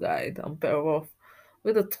without a tour guide. I'm better off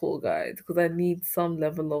with a tour guide, because I need some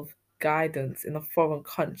level of guidance in a foreign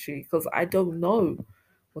country, because I don't know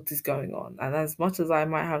what is going on. And as much as I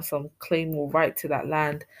might have some claim or right to that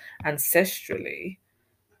land ancestrally,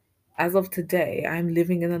 as of today, I'm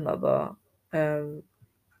living in another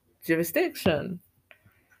jurisdiction.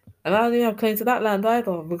 And I don't even have claim to that land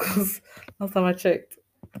either because last time I checked,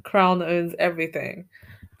 the crown owns everything.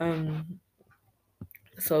 Um,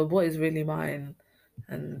 so what is really mine?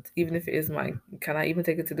 And even if it is mine, can I even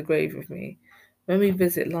take it to the grave with me? When we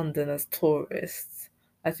visit London as tourists,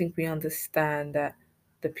 I think we understand that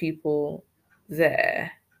the people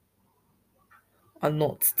there are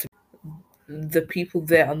not to, the people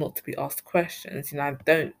there are not to be asked questions. I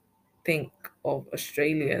don't think of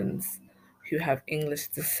Australians who have English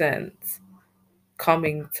descent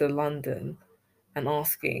coming to London and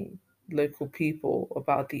asking local people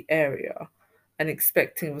about the area and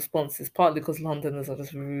expecting responses, partly because Londoners are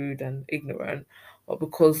just rude and ignorant, but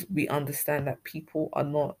because we understand that people are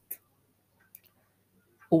not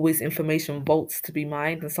always information vaults to be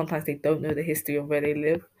mined, and sometimes they don't know the history of where they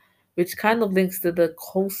live, which kind of links to the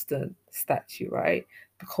Colston statue, right?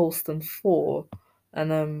 The Colston Four,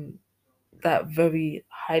 and that very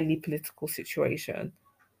highly political situation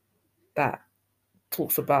that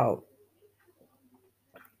talks about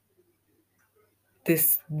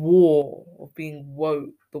this war of being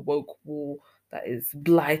woke, the woke war that is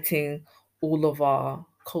blighting all of our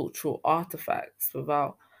cultural artifacts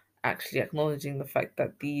without actually acknowledging the fact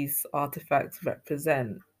that these artifacts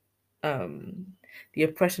represent um, the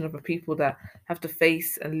oppression of a people that have to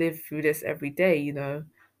face and live through this every day.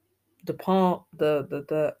 The pub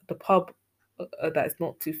that is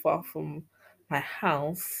not too far from my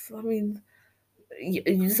house. I mean, you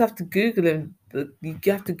just have to Google him. You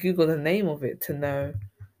have to Google the name of it to know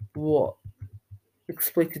what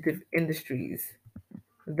exploitative industries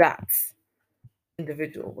that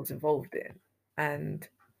individual was involved in, and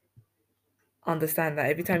understand that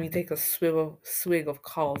every time you take a swig of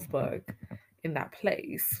Carlsberg in that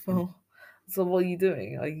place, well, so what are you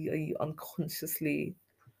doing? Are you unconsciously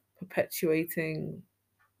perpetuating,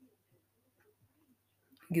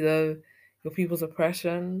 you know, your people's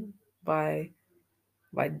oppression by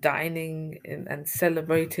dining in, and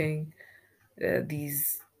celebrating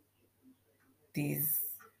these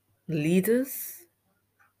leaders?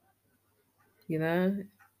 You know,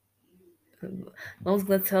 no one's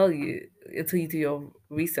gonna tell you until you do your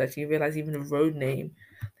research and you realize even the road name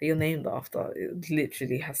that you're named after, it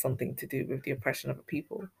literally has something to do with the oppression of a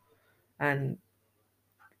people. And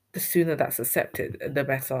the sooner that's accepted, the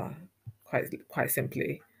better. Quite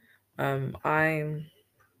simply. I'm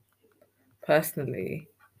personally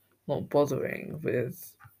not bothering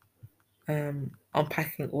with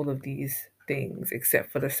unpacking all of these things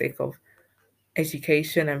except for the sake of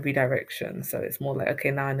education and redirection. So it's more like,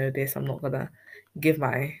 okay, now I know this, I'm not gonna give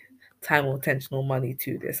my time or attention or money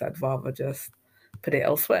to this. I'd rather just put it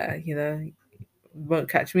elsewhere, Won't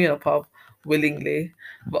catch me in a pub willingly.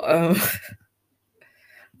 But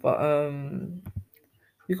but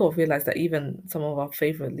we gotta realize that even some of our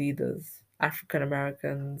favorite leaders, African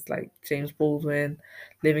Americans like James Baldwin,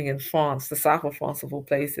 living in France, the south of France of all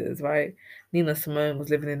places, right? Nina Simone was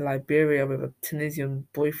living in Liberia with a Tunisian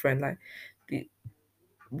boyfriend. Like the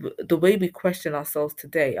the way we question ourselves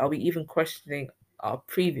today, are we even questioning our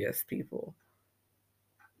previous people?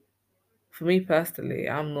 For me personally,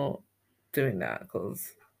 I'm not doing that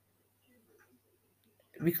because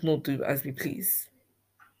we can all do as we please.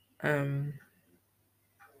 Um,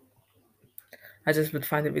 I just would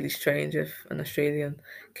find it really strange if an Australian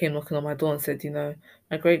came knocking on my door and said,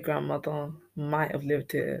 my great grandmother might have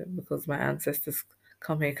lived here because my ancestors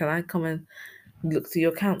come here. Can I come and look to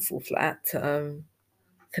your council flat to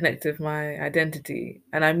connect with my identity?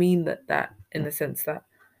 And I mean that in the sense that,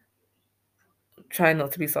 try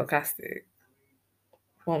not to be sarcastic.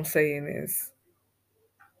 What I'm saying is,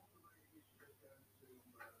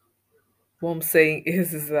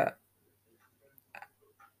 is that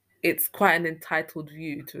it's quite an entitled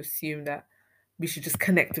view to assume that we should just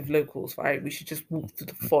connect with locals, right? We should just walk through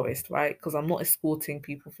the forest, right? Because I'm not escorting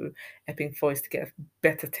people through Epping Forest to get a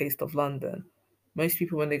better taste of London. Most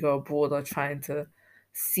people, when they go abroad, are trying to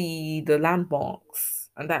see the landmarks,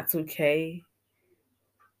 and that's okay.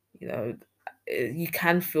 You know, you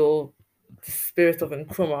can feel the spirit of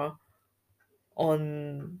Nkrumah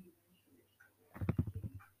on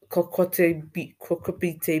Kokopite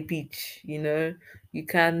Beach, You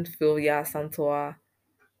can feel Ya Santoa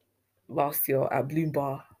whilst you're at Bloom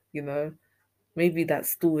Bar, Maybe that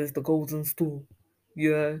stool is the golden stool,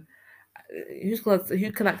 you know.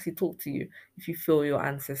 Who can actually talk to you if you feel your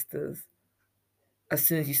ancestors as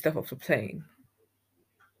soon as you step off the plane,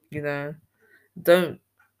 you know? Don't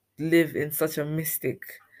live in such a mystic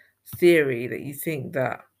theory that you think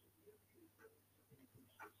that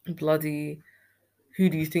bloody who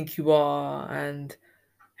do you think you are and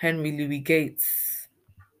Henry Louis Gates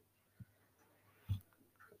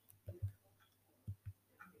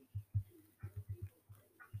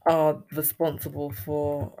are responsible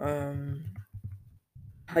for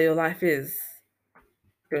how your life is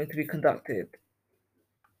going to be conducted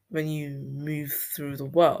when you move through the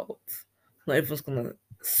world. Not everyone's gonna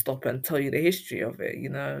stop and tell you the history of it,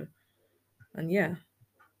 and yeah,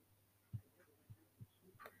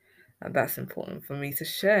 and that's important for me to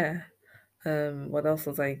share. What else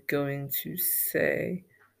was I going to say?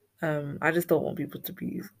 I just don't want people to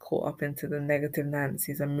be caught up into the negative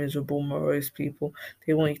Nancy's and miserable, morose people.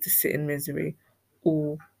 They want you to sit in misery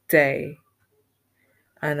all day,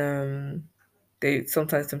 and they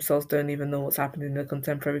sometimes themselves don't even know what's happening in the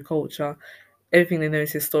contemporary culture. Everything they know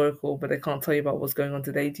is historical, but they can't tell you about what's going on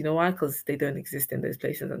today. Do you know why? Because they don't exist in those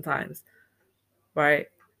places and times, right?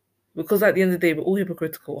 Because at the end of the day, we're all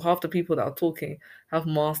hypocritical. Half the people that are talking have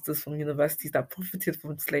masters from universities that profited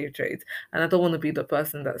from slave trades, and I don't want to be the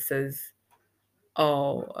person that says,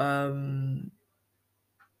 "Oh, I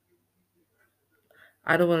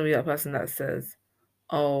don't want to be that person that says,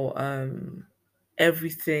 oh,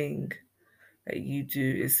 everything that you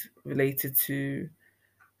do is related to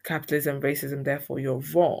capitalism, racism, therefore you're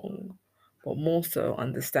wrong." But more so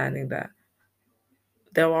understanding that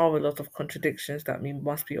there are a lot of contradictions that we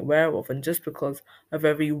must be aware of. And just because a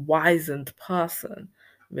very wizened person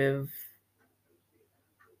with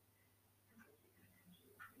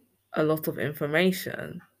a lot of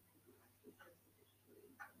information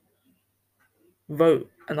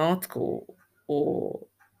wrote an article or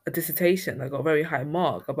a dissertation that got a very high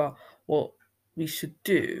mark about what we should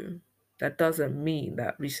do, that doesn't mean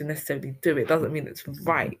that we should necessarily do it. Doesn't mean it's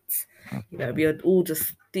right. We are all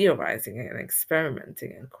just theorizing and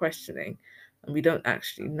experimenting and questioning, and we don't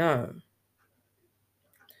actually know.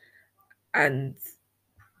 And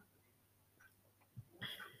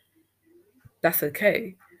that's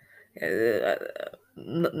okay. Uh,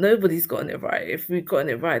 Nobody's gotten it right. If we'd gotten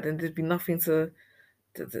it right, then there'd be nothing to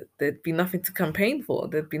campaign for.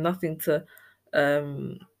 There'd be nothing to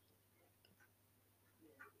um,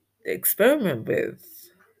 experiment with.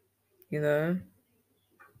 You know,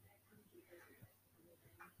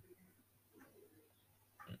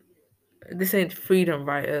 this ain't freedom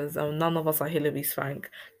writers. None of us are Hilary Swank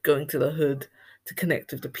going to the hood to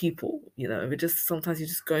connect with the people. We're just sometimes you're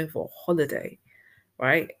just going for a holiday,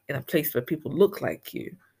 right, in a place where people look like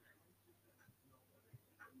you.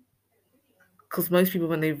 Because most people,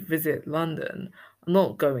 when they visit London, are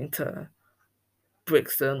not going to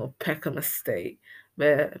Brixton or Peckham Estate,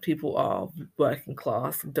 where people are working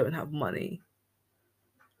class and don't have money.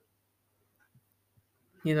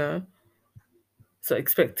 You know, so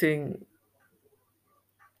expecting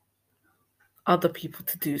other people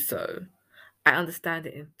to do so. I understand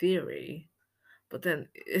it in theory, but then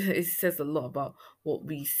it says a lot about what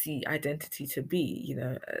we see identity to be.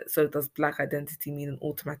 So does black identity mean an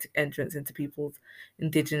automatic entrance into people's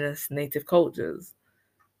indigenous native cultures?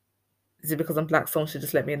 Is it because I'm black, someone should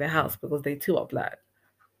just let me in their house because they too are black?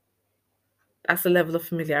 That's a level of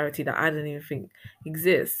familiarity that I don't even think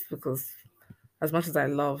exists, because as much as I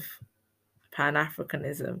love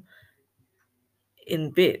Pan-Africanism,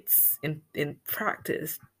 in bits, in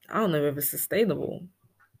practice, I don't know if it's sustainable,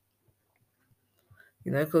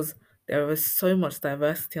 because there is so much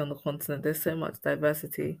diversity on the continent. There's so much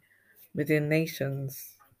diversity within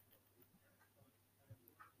nations.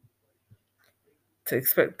 To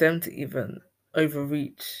expect them to even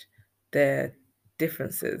overreach their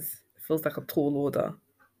differences feels like a tall order.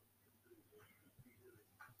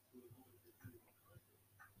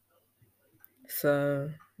 So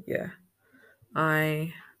yeah,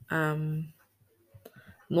 I am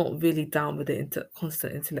not really down with the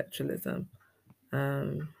constant intellectualism.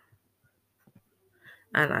 Um,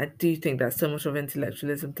 And I do think that so much of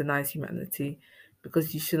intellectualism denies humanity,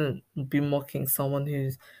 because you shouldn't be mocking someone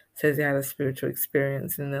who says they had a spiritual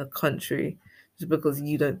experience in a country just because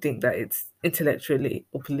you don't think that it's intellectually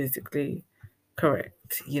or politically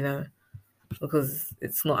correct, because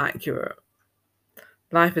it's not accurate.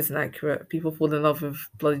 Life isn't accurate. People fall in love with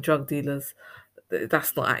bloody drug dealers.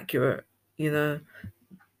 That's not accurate, you know.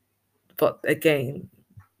 But again,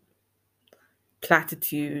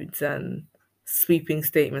 platitudes and sweeping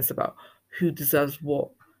statements about who deserves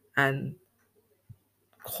what, and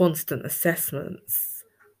constant assessments,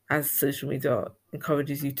 as social media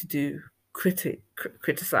encourages you to do,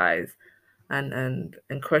 criticize, and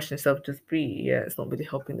question yourself, just be, yeah, it's not really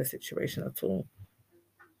helping the situation at all,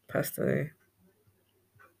 personally.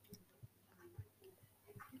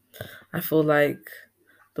 I feel like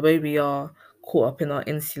the way we are caught up in our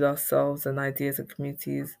insular selves and ideas and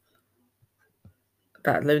communities,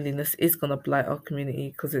 that loneliness is going to blight our community,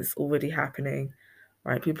 because it's already happening,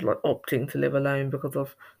 right? People are opting to live alone because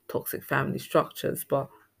of toxic family structures, but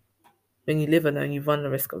when you live alone, you run the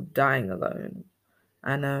risk of dying alone.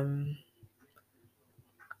 And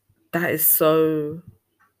that is so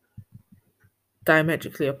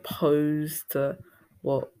diametrically opposed to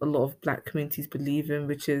what a lot of Black communities believe in,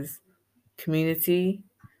 which is community.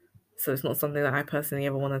 So it's not something that I personally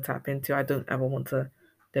ever want to tap into. I don't ever want to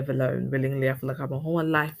live alone willingly. I feel like I have a whole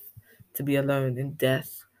life to be alone in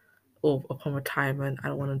death or upon retirement. I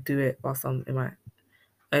don't want to do it whilst I'm in my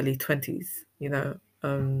early 20s, you know.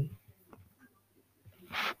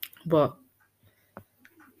 But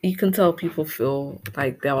you can tell people feel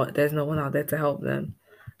like there's no one out there to help them.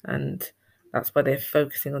 And that's why they're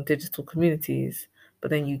focusing on digital communities. But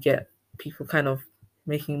then you get people kind of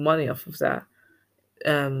making money off of that,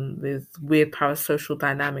 with weird parasocial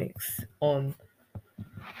dynamics on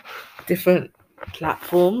different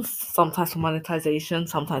platforms, sometimes for monetization,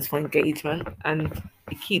 sometimes for engagement, and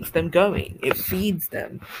it keeps them going. It feeds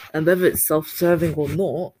them. And whether it's self serving or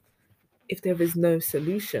not, if there is no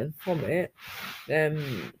solution from it,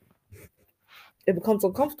 it becomes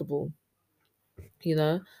uncomfortable. You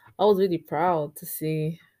know, I was really proud to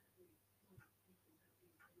see.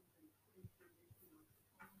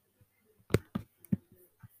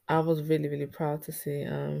 I was really, really proud to see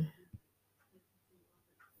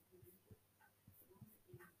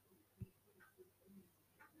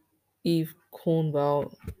Eve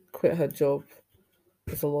Cornwell quit her job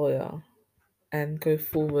as a lawyer and go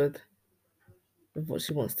forward with what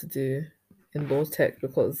she wants to do in law tech,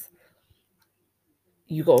 because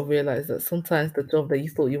you got to realize that sometimes the job that you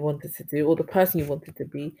thought you wanted to do or the person you wanted to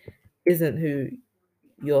be isn't who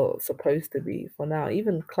you're supposed to be for now.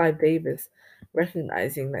 Even Clive Davis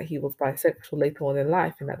recognizing that he was bisexual later on in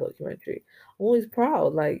life in that documentary. I'm always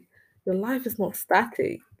proud. Like, your life is not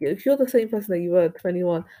static. If you're the same person that you were at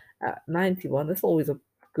 21 at 91, that's always a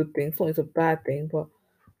good thing. It's not always a bad thing, but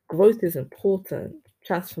growth is important.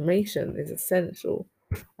 Transformation is essential.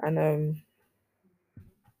 And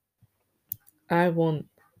I want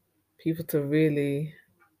people to really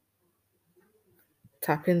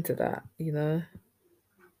tap into that,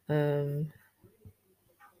 um,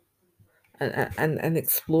 and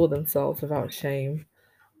explore themselves without shame,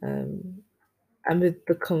 um, and with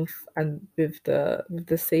the and with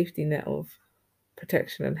the safety net of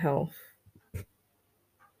protection and health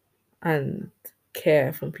and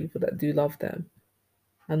care from people that do love them,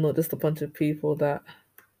 and not just a bunch of people that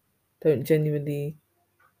don't genuinely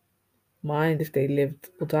mind if they lived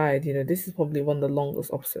or died. This is probably one of the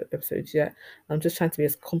longest episodes yet. I'm just trying to be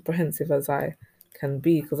as comprehensive as I can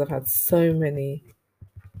be because I've had so many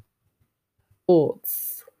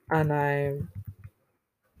thoughts, and I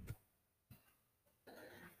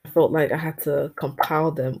felt like I had to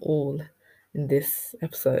compile them all in this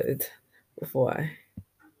episode before I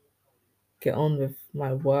get on with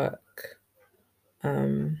my work.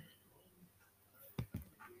 Um,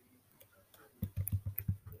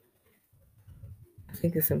 I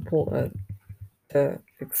think it's important to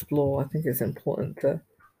explore. I think it's important to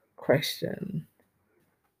question.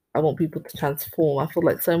 I want people to transform. I feel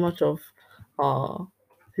like so much of our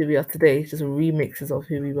who we are today is just remixes of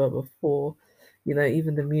who we were before.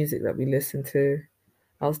 Even the music that we listen to.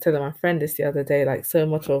 I was telling my friend this the other day, like so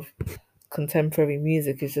much of contemporary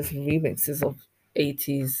music is just remixes of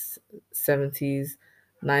 80s, 70s,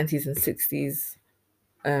 90s, and 60s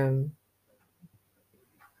um,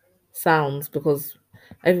 sounds, because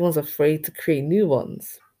everyone's afraid to create new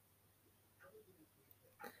ones,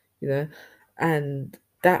 you know? And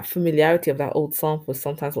that familiarity of that old sample is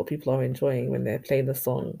sometimes what people are enjoying when they're playing the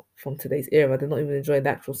song from today's era. They're not even enjoying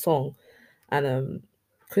the actual song. And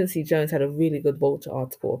Quincy Jones had a really good Vulture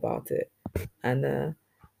article about it. And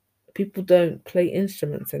people don't play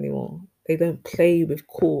instruments anymore. They don't play with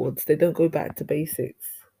chords. They don't go back to basics.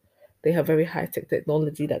 They have very high tech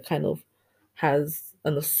technology that kind of has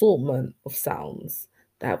an assortment of sounds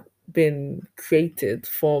that have been created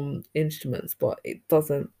from instruments, but it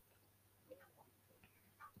doesn't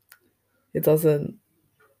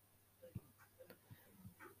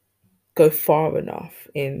go far enough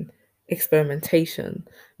in experimentation,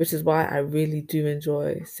 which is why I really do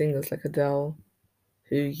enjoy singers like Adele,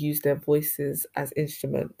 who use their voices as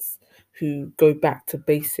instruments, who go back to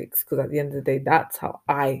basics, because at the end of the day, that's how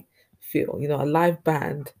I feel. A live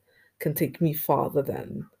band can take me farther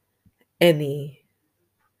than any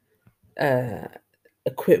uh,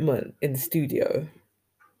 equipment in the studio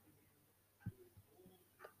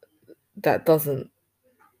that doesn't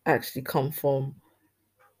actually come from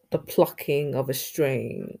the plucking of a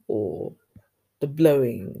string or the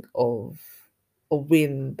blowing of a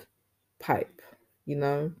wind pipe, you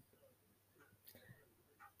know?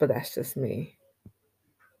 But that's just me.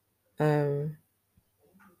 Um,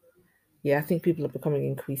 yeah, I think people are becoming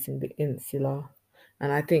increasingly insular.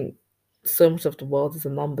 And I think so much of the world is a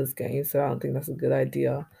numbers game, so I don't think that's a good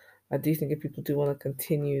idea. I do think if people do want to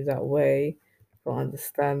continue that way, they'll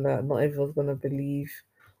understand that not everyone's going to believe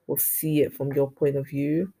or see it from your point of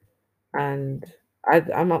view. And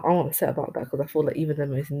I'm upset about that because I feel like even the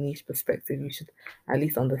most niche perspective, you should at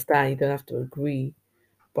least understand. You don't have to agree,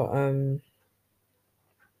 but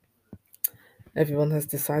everyone has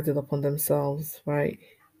decided upon themselves, right?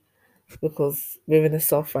 Because we're in a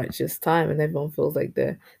self-righteous time and everyone feels like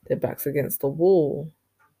their backs against the wall.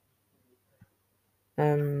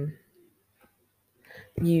 Um,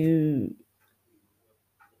 you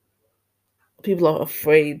People are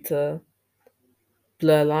afraid to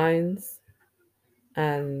blur lines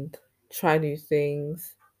and try new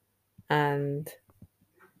things and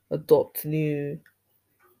adopt new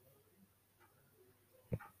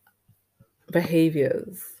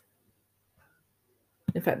behaviors.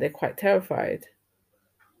 In fact, they're quite terrified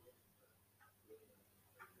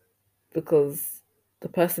because the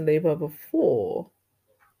person they were before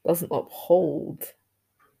doesn't uphold.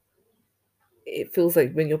 It feels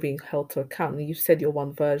like when you're being held to account and you've said your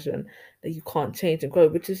one version that you can't change and grow,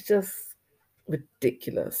 which is just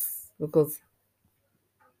ridiculous because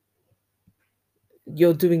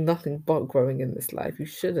you're doing nothing but growing in this life. You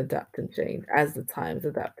should adapt and change as the times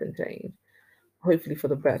adapt and change, hopefully for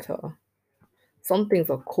the better. Some things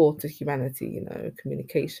are core to humanity,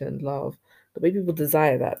 communication, love, the way people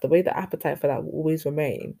desire that, the way the appetite for that will always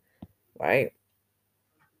remain, right?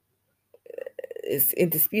 It's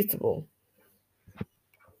indisputable.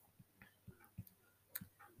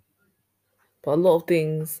 But a lot of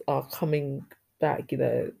things are coming back,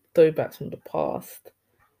 throwbacks from the past.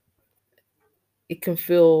 It can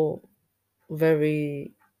feel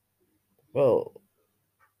very, well,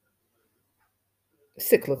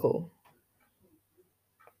 cyclical,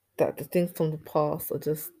 that the things from the past are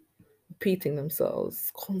just repeating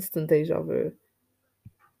themselves, constant deja vu.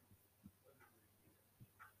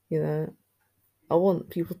 You know, I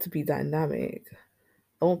want people to be dynamic.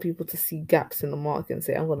 I want people to see gaps in the market and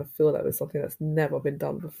say, I'm going to fill that with something that's never been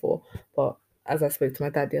done before. But as I spoke to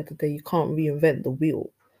my dad the other day, you can't reinvent the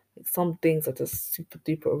wheel. Like some things are just super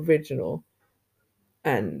duper original,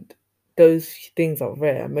 and those things are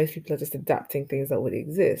rare. Most people are just adapting things that already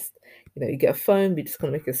exist. You get a phone, we're just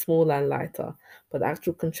gonna make it smaller and lighter. But the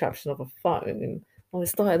actual contraption of a phone, and it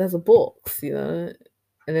started as a box, and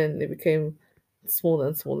then it became smaller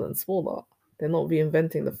and smaller and smaller. They're not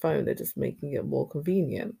reinventing the phone; they're just making it more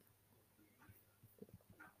convenient.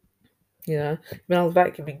 When I was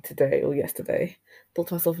vacuuming today or yesterday, thought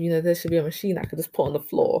to myself, there should be a machine I could just put on the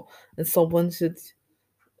floor, and someone should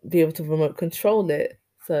be able to remote control it.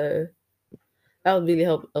 So that would really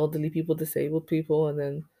help elderly people, disabled people, and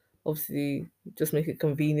then obviously just make it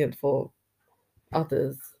convenient for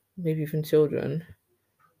others, maybe even children.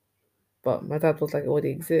 But my dad was like, it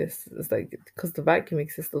already exists. It's like, because the vacuum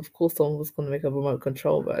exists, of course someone was going to make a remote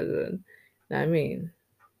control version. You know what I mean?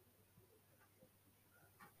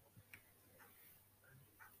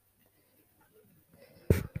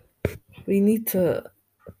 We need to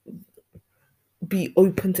be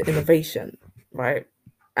open to innovation, right?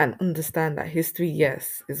 And understand that history,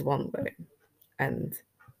 yes, is one way, and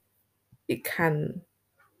it can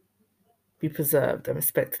be preserved and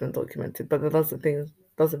respected and documented, but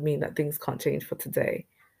doesn't mean that things can't change for today.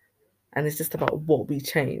 And it's just about what we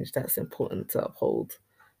change that's important to uphold,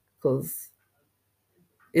 because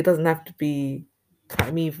it doesn't have to be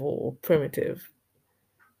primeval or primitive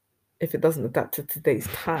if it doesn't adapt to today's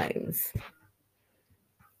times.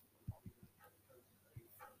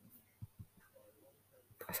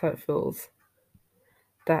 That's how it feels.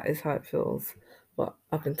 That is how it feels. But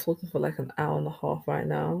I've been talking for like an hour and a half right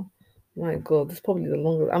now. My God, this is probably the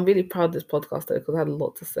longest. I'm really proud of this podcast though, because I had a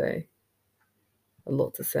lot to say. A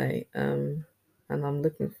lot to say. And I'm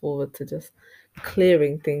looking forward to just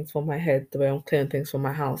clearing things from my head the way I'm clearing things from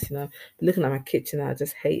my house. Looking at my kitchen, I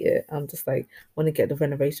just hate it. I'm just like, want to get the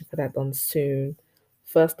renovation for that done soon.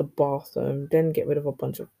 First the bathroom, then get rid of a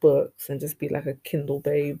bunch of books and just be like a Kindle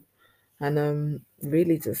babe. And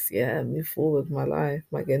really just, yeah, move forward with my life.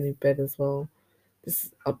 Might get a new bed as well.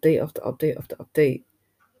 This update after update after update.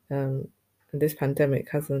 And this pandemic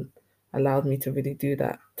hasn't allowed me to really do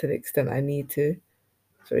that to the extent I need to.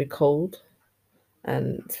 It's very cold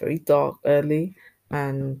and it's very dark early,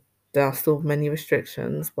 and there are still many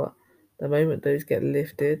restrictions. But the moment those get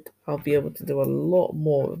lifted, I'll be able to do a lot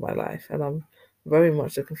more with my life, and I'm very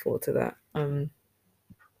much looking forward to that.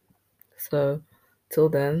 So till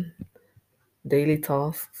then, daily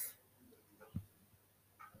tasks.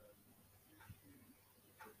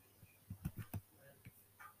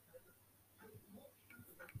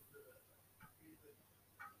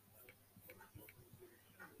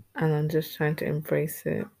 and I'm just trying to embrace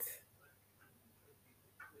it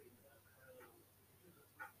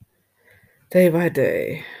day by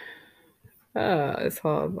day. It's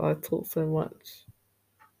hard. I talk so much.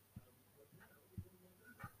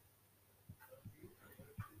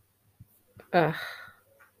 Ah,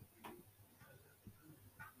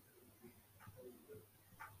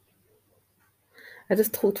 I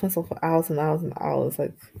just talk to myself for hours and hours and hours.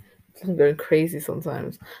 Like I'm going crazy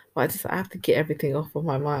sometimes, but I have to get everything off of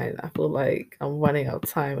my mind. I feel like I'm running out of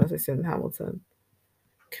time, as I said in Hamilton.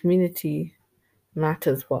 Community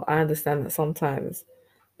matters, but I understand that sometimes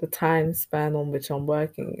the time span on which I'm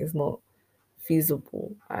working is not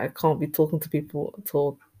feasible. I can't be talking to people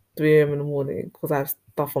until 3 a.m. in the morning because I have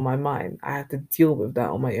stuff on my mind. I have to deal with that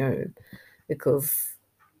on my own because,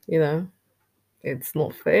 you know, it's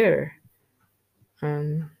not fair.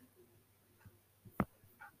 And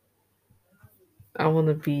I want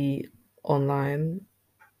to be online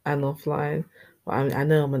and offline, but I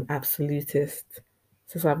know I'm an absolutist.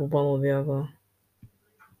 Just either one or the other.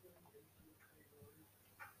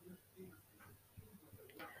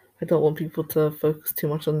 I don't want people to focus too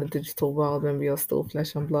much on the digital world when we are still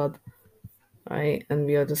flesh and blood, right? And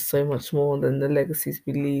we are just so much more than the legacies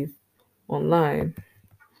we leave online.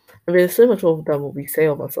 I mean, there's so much more than what we say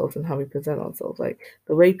of ourselves and how we present ourselves. Like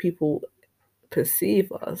the way people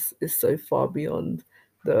perceive us is so far beyond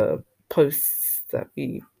the posts that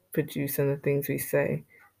we produce and the things we say.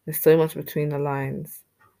 There's so much between the lines.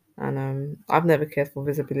 And I've never cared for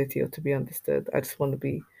visibility or to be understood. I just want to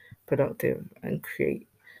be productive and create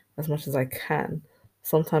as much as I can.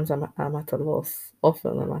 Sometimes I'm at a loss.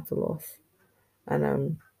 Often I'm at a loss.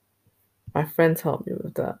 And my friends help me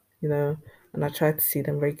with that, and I try to see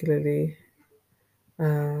them regularly,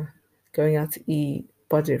 uh, going out to eat,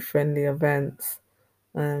 budget friendly events,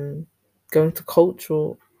 um, going to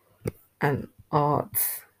cultural and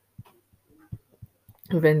arts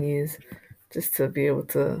venues just to be able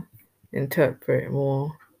to interpret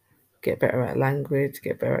more, get better at language,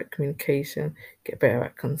 get better at communication, get better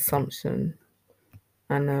at consumption.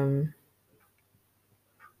 And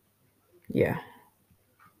yeah,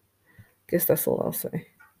 guess that's all I'll say.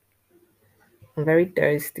 I'm very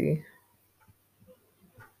thirsty,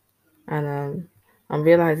 and I'm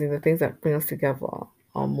realizing the things that bring us together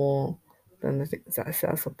are more than the things that set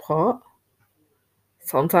us apart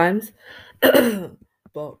sometimes.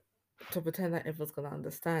 But to pretend that everyone's gonna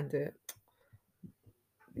understand it,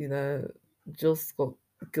 you know, Jill Scott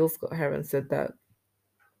Gil Scott Heron said that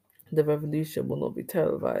the revolution will not be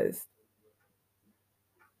televised,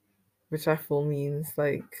 which I feel means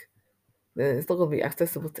like it's not gonna be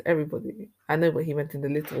accessible to everybody. I know what he meant in the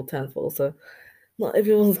literal terms, but also not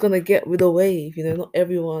everyone's gonna get with the wave. Not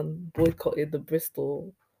everyone boycotted the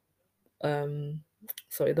Bristol, um,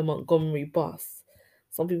 sorry, the Montgomery bus.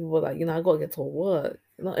 Some people were like, I gotta get to work.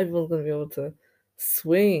 Not everyone's gonna be able to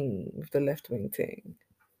swing with the left wing thing.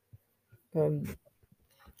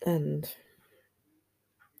 And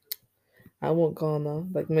I want Ghana,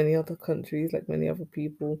 like many other countries, like many other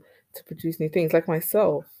people, to produce new things, like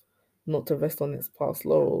myself, not to rest on its past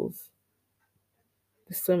laurels.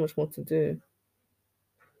 There's so much more to do,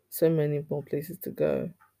 so many more places to go,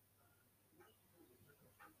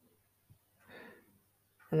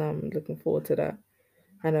 and I'm looking forward to that.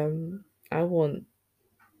 And I want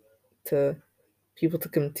to people to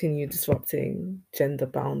continue disrupting gender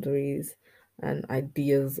boundaries and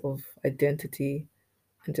ideas of identity,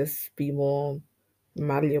 and just be more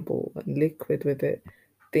malleable and liquid with it.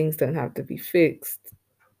 Things don't have to be fixed.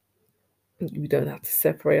 We don't have to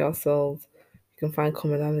separate ourselves. You can find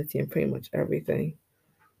commonality in pretty much everything.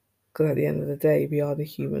 Because at the end of the day, we are the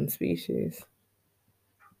human species.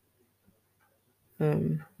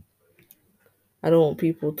 Um, I don't want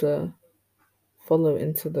people to follow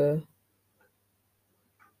into the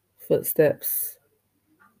footsteps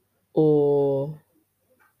or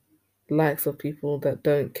likes of people that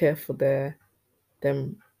don't care for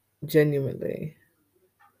them genuinely.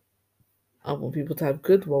 I want people to have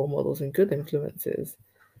good role models and good influences.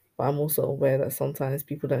 But I'm also aware that sometimes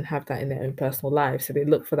people don't have that in their own personal lives. So they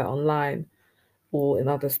look for that online or in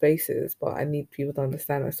other spaces. But I need people to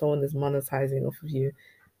understand that someone is monetizing off of you,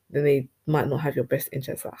 then they might not have your best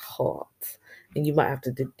interests at heart. And you might have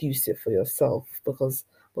to deduce it for yourself because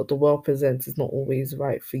what the world presents is not always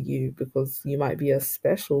right for you because you might be a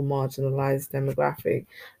special marginalized demographic,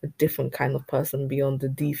 a different kind of person beyond the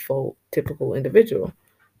default typical individual,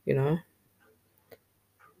 you know?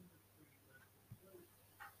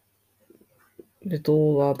 With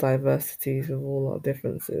all our diversities, with all our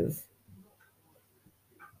differences.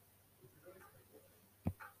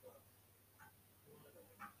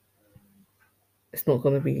 it's not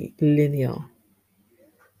going to be linear.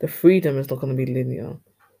 The freedom is not going to be linear.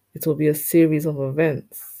 It will be a series of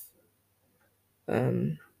events,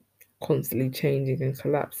 um, constantly changing and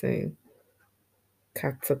collapsing.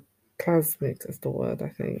 Cataclysmic is the word, I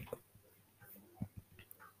think.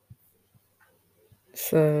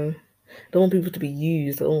 So I don't want people to be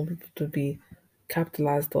used. I don't want people to be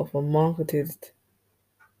capitalized off or marketed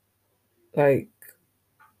like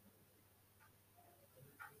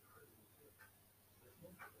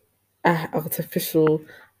artificial,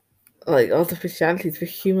 like artificialities for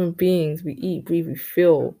human beings. We eat, breathe, we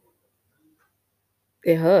feel.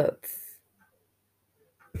 It hurts.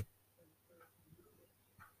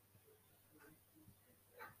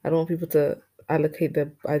 I don't want people to allocate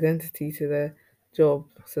their identity to their job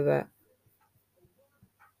so that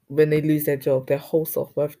when they lose their job, their whole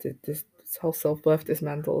self worth this whole self worth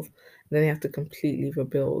dismantles, and then they have to completely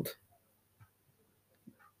rebuild.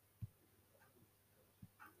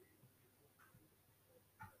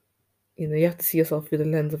 You know, you have to see yourself through the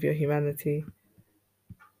lens of your humanity,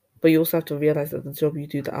 but you also have to realize that the job you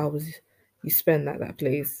do, the hours you spend at that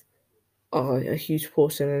place, are a huge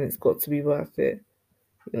portion, and it's got to be worth it.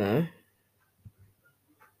 You know.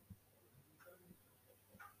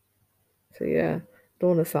 So yeah,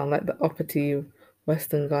 don't want to sound like the uppity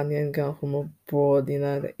Western Ghanaian girl from abroad. You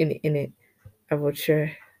know, the in it, I would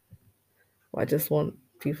share. But I just want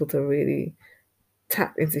people to really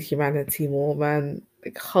tap into humanity more, man.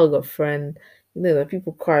 Like hug a friend. You know that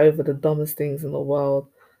people cry over the dumbest things in the world.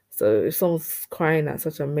 So if someone's crying at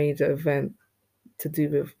such a major event to do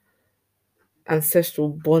with ancestral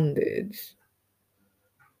bondage,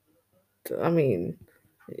 I mean,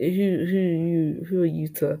 who are you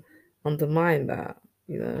to undermine that?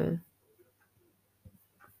 You know,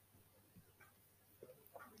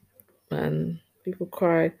 and people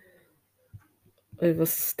cry over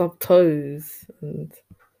stubbed toes and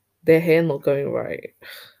their hair not going right.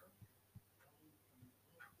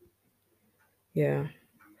 Yeah,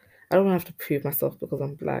 I don't want to have to prove myself because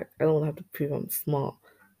I'm black. I don't want to have to prove I'm smart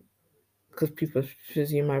because people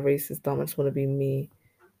presume my race is dumb. I just want to be me.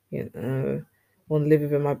 You know, I want to live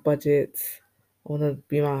within my budget. I want to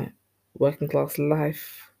be my working class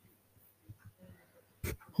life.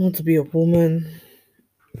 I want to be a woman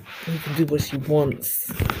who can do what she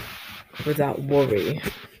wants without worry.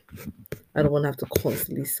 I don't want to have to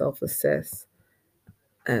constantly self assess.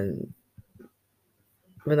 And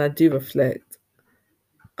when I do reflect,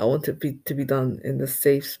 I want it to be done in the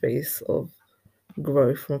safe space of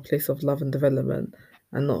growth from a place of love and development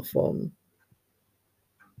and not from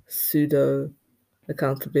pseudo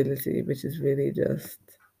accountability, which is really just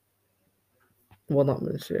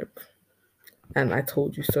one-upmanship. And I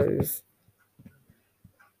told you so's.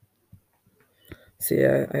 So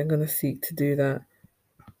yeah, I'm gonna seek to do that.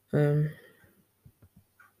 Um,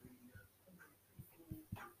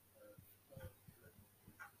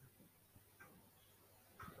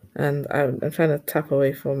 and I'm trying to tap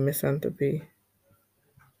away from misanthropy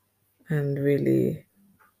and really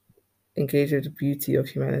engage with the beauty of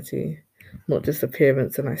humanity, not just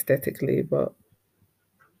appearance and aesthetically, but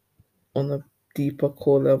on a deeper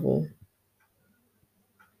core level.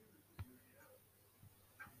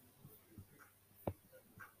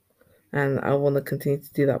 And I want to continue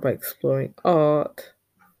to do that by exploring art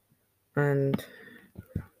and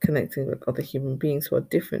connecting with other human beings who are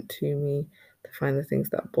different to me to find the things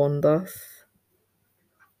that bond us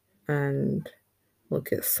and not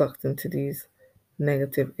get sucked into these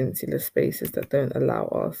negative insular spaces that don't allow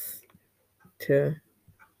us to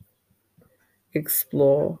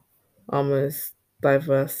explore our most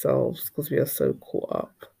diverse selves because we are so caught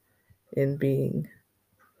up in being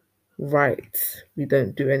right. We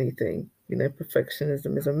don't do anything. You know,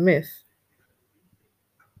 perfectionism is a myth.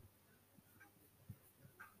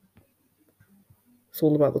 It's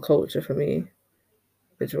all about the culture for me,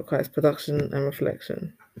 which requires production and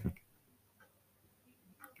reflection.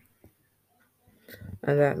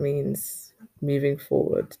 And that means moving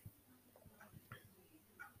forward.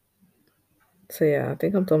 So yeah, I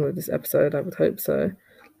think I'm done with this episode. I would hope so.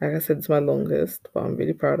 Like I said, it's my longest, but I'm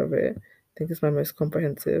really proud of it. I think it's my most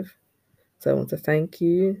comprehensive. So I want to thank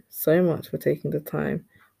you so much for taking the time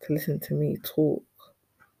to listen to me talk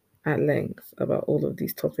at length about all of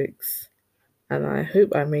these topics. And I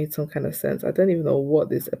hope I made some kind of sense. I don't even know what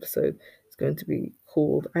this episode is going to be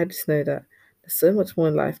called. I just know that there's so much more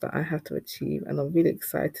in life that I have to achieve, and I'm really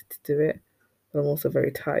excited to do it. But I'm also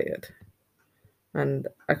very tired, and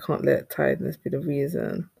I can't let tiredness be the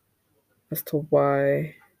reason as to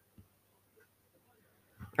why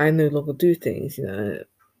I no longer do things. You know,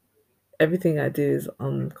 everything I do is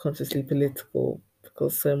unconsciously political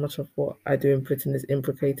because so much of what I do in Britain is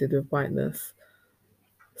implicated with whiteness.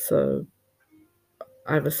 So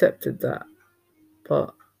I've accepted that,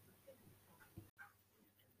 but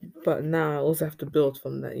now I also have to build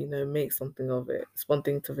from that. Make something of it. It's one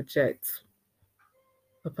thing to reject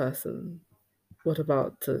a person. What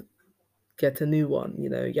about to get a new one?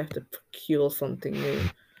 You have to procure something new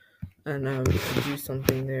and produce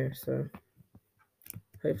something new. So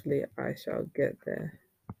hopefully I shall get there.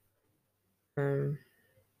 Um,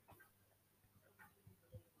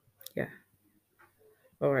 yeah.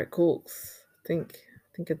 All right, Corks. I think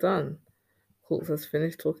you're done. Corks has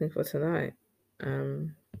finished talking for tonight.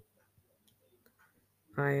 Um,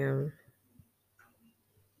 I am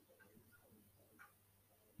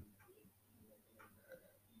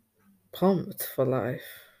pumped for life.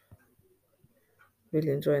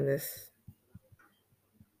 Really enjoying this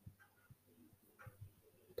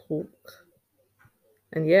talk.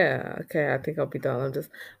 And yeah, okay, I think I'll be done.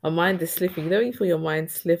 My mind is slipping. You know, when you feel your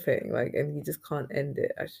mind slipping, like, and you just can't end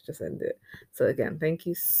it. I should just end it. So again, thank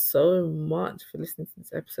you so much for listening to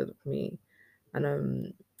this episode of me,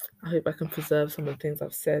 and I hope I can preserve some of the things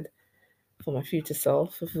I've said for my future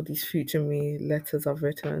self, for these future me letters I've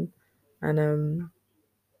written, and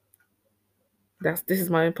this is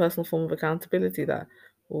my own personal form of accountability that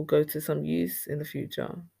will go to some use in the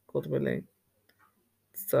future, God willing.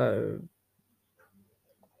 So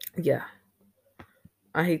yeah,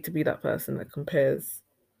 I hate to be that person that compares,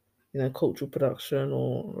 cultural production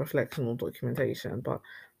or reflection or documentation, but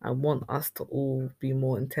I want us to all be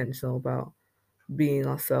more intentional about being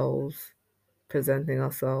ourselves, presenting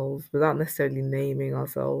ourselves without necessarily naming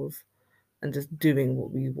ourselves, and just doing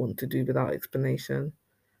what we want to do without explanation,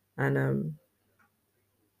 and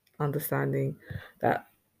understanding that,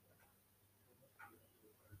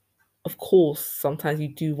 of course, sometimes you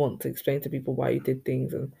do want to explain to people why you did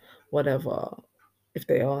things and whatever if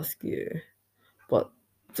they ask you, but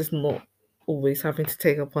just not always having to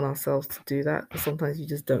take upon ourselves to do that, because sometimes you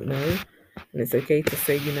just don't know, and it's okay to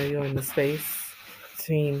say you're in the space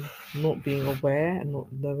between not being aware and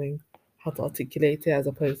not knowing how to articulate it, as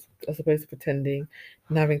opposed to pretending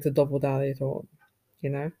and having to double down it, or you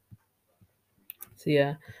know so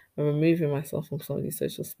yeah, I'm removing myself from some of these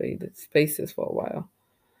social spaces for a while,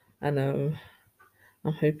 and I'm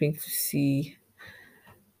hoping to see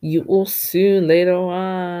you all soon later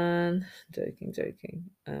on. Joking.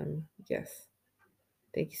 Yes.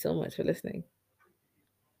 Thank you so much for listening.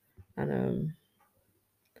 And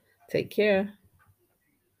take care.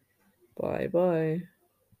 Bye bye.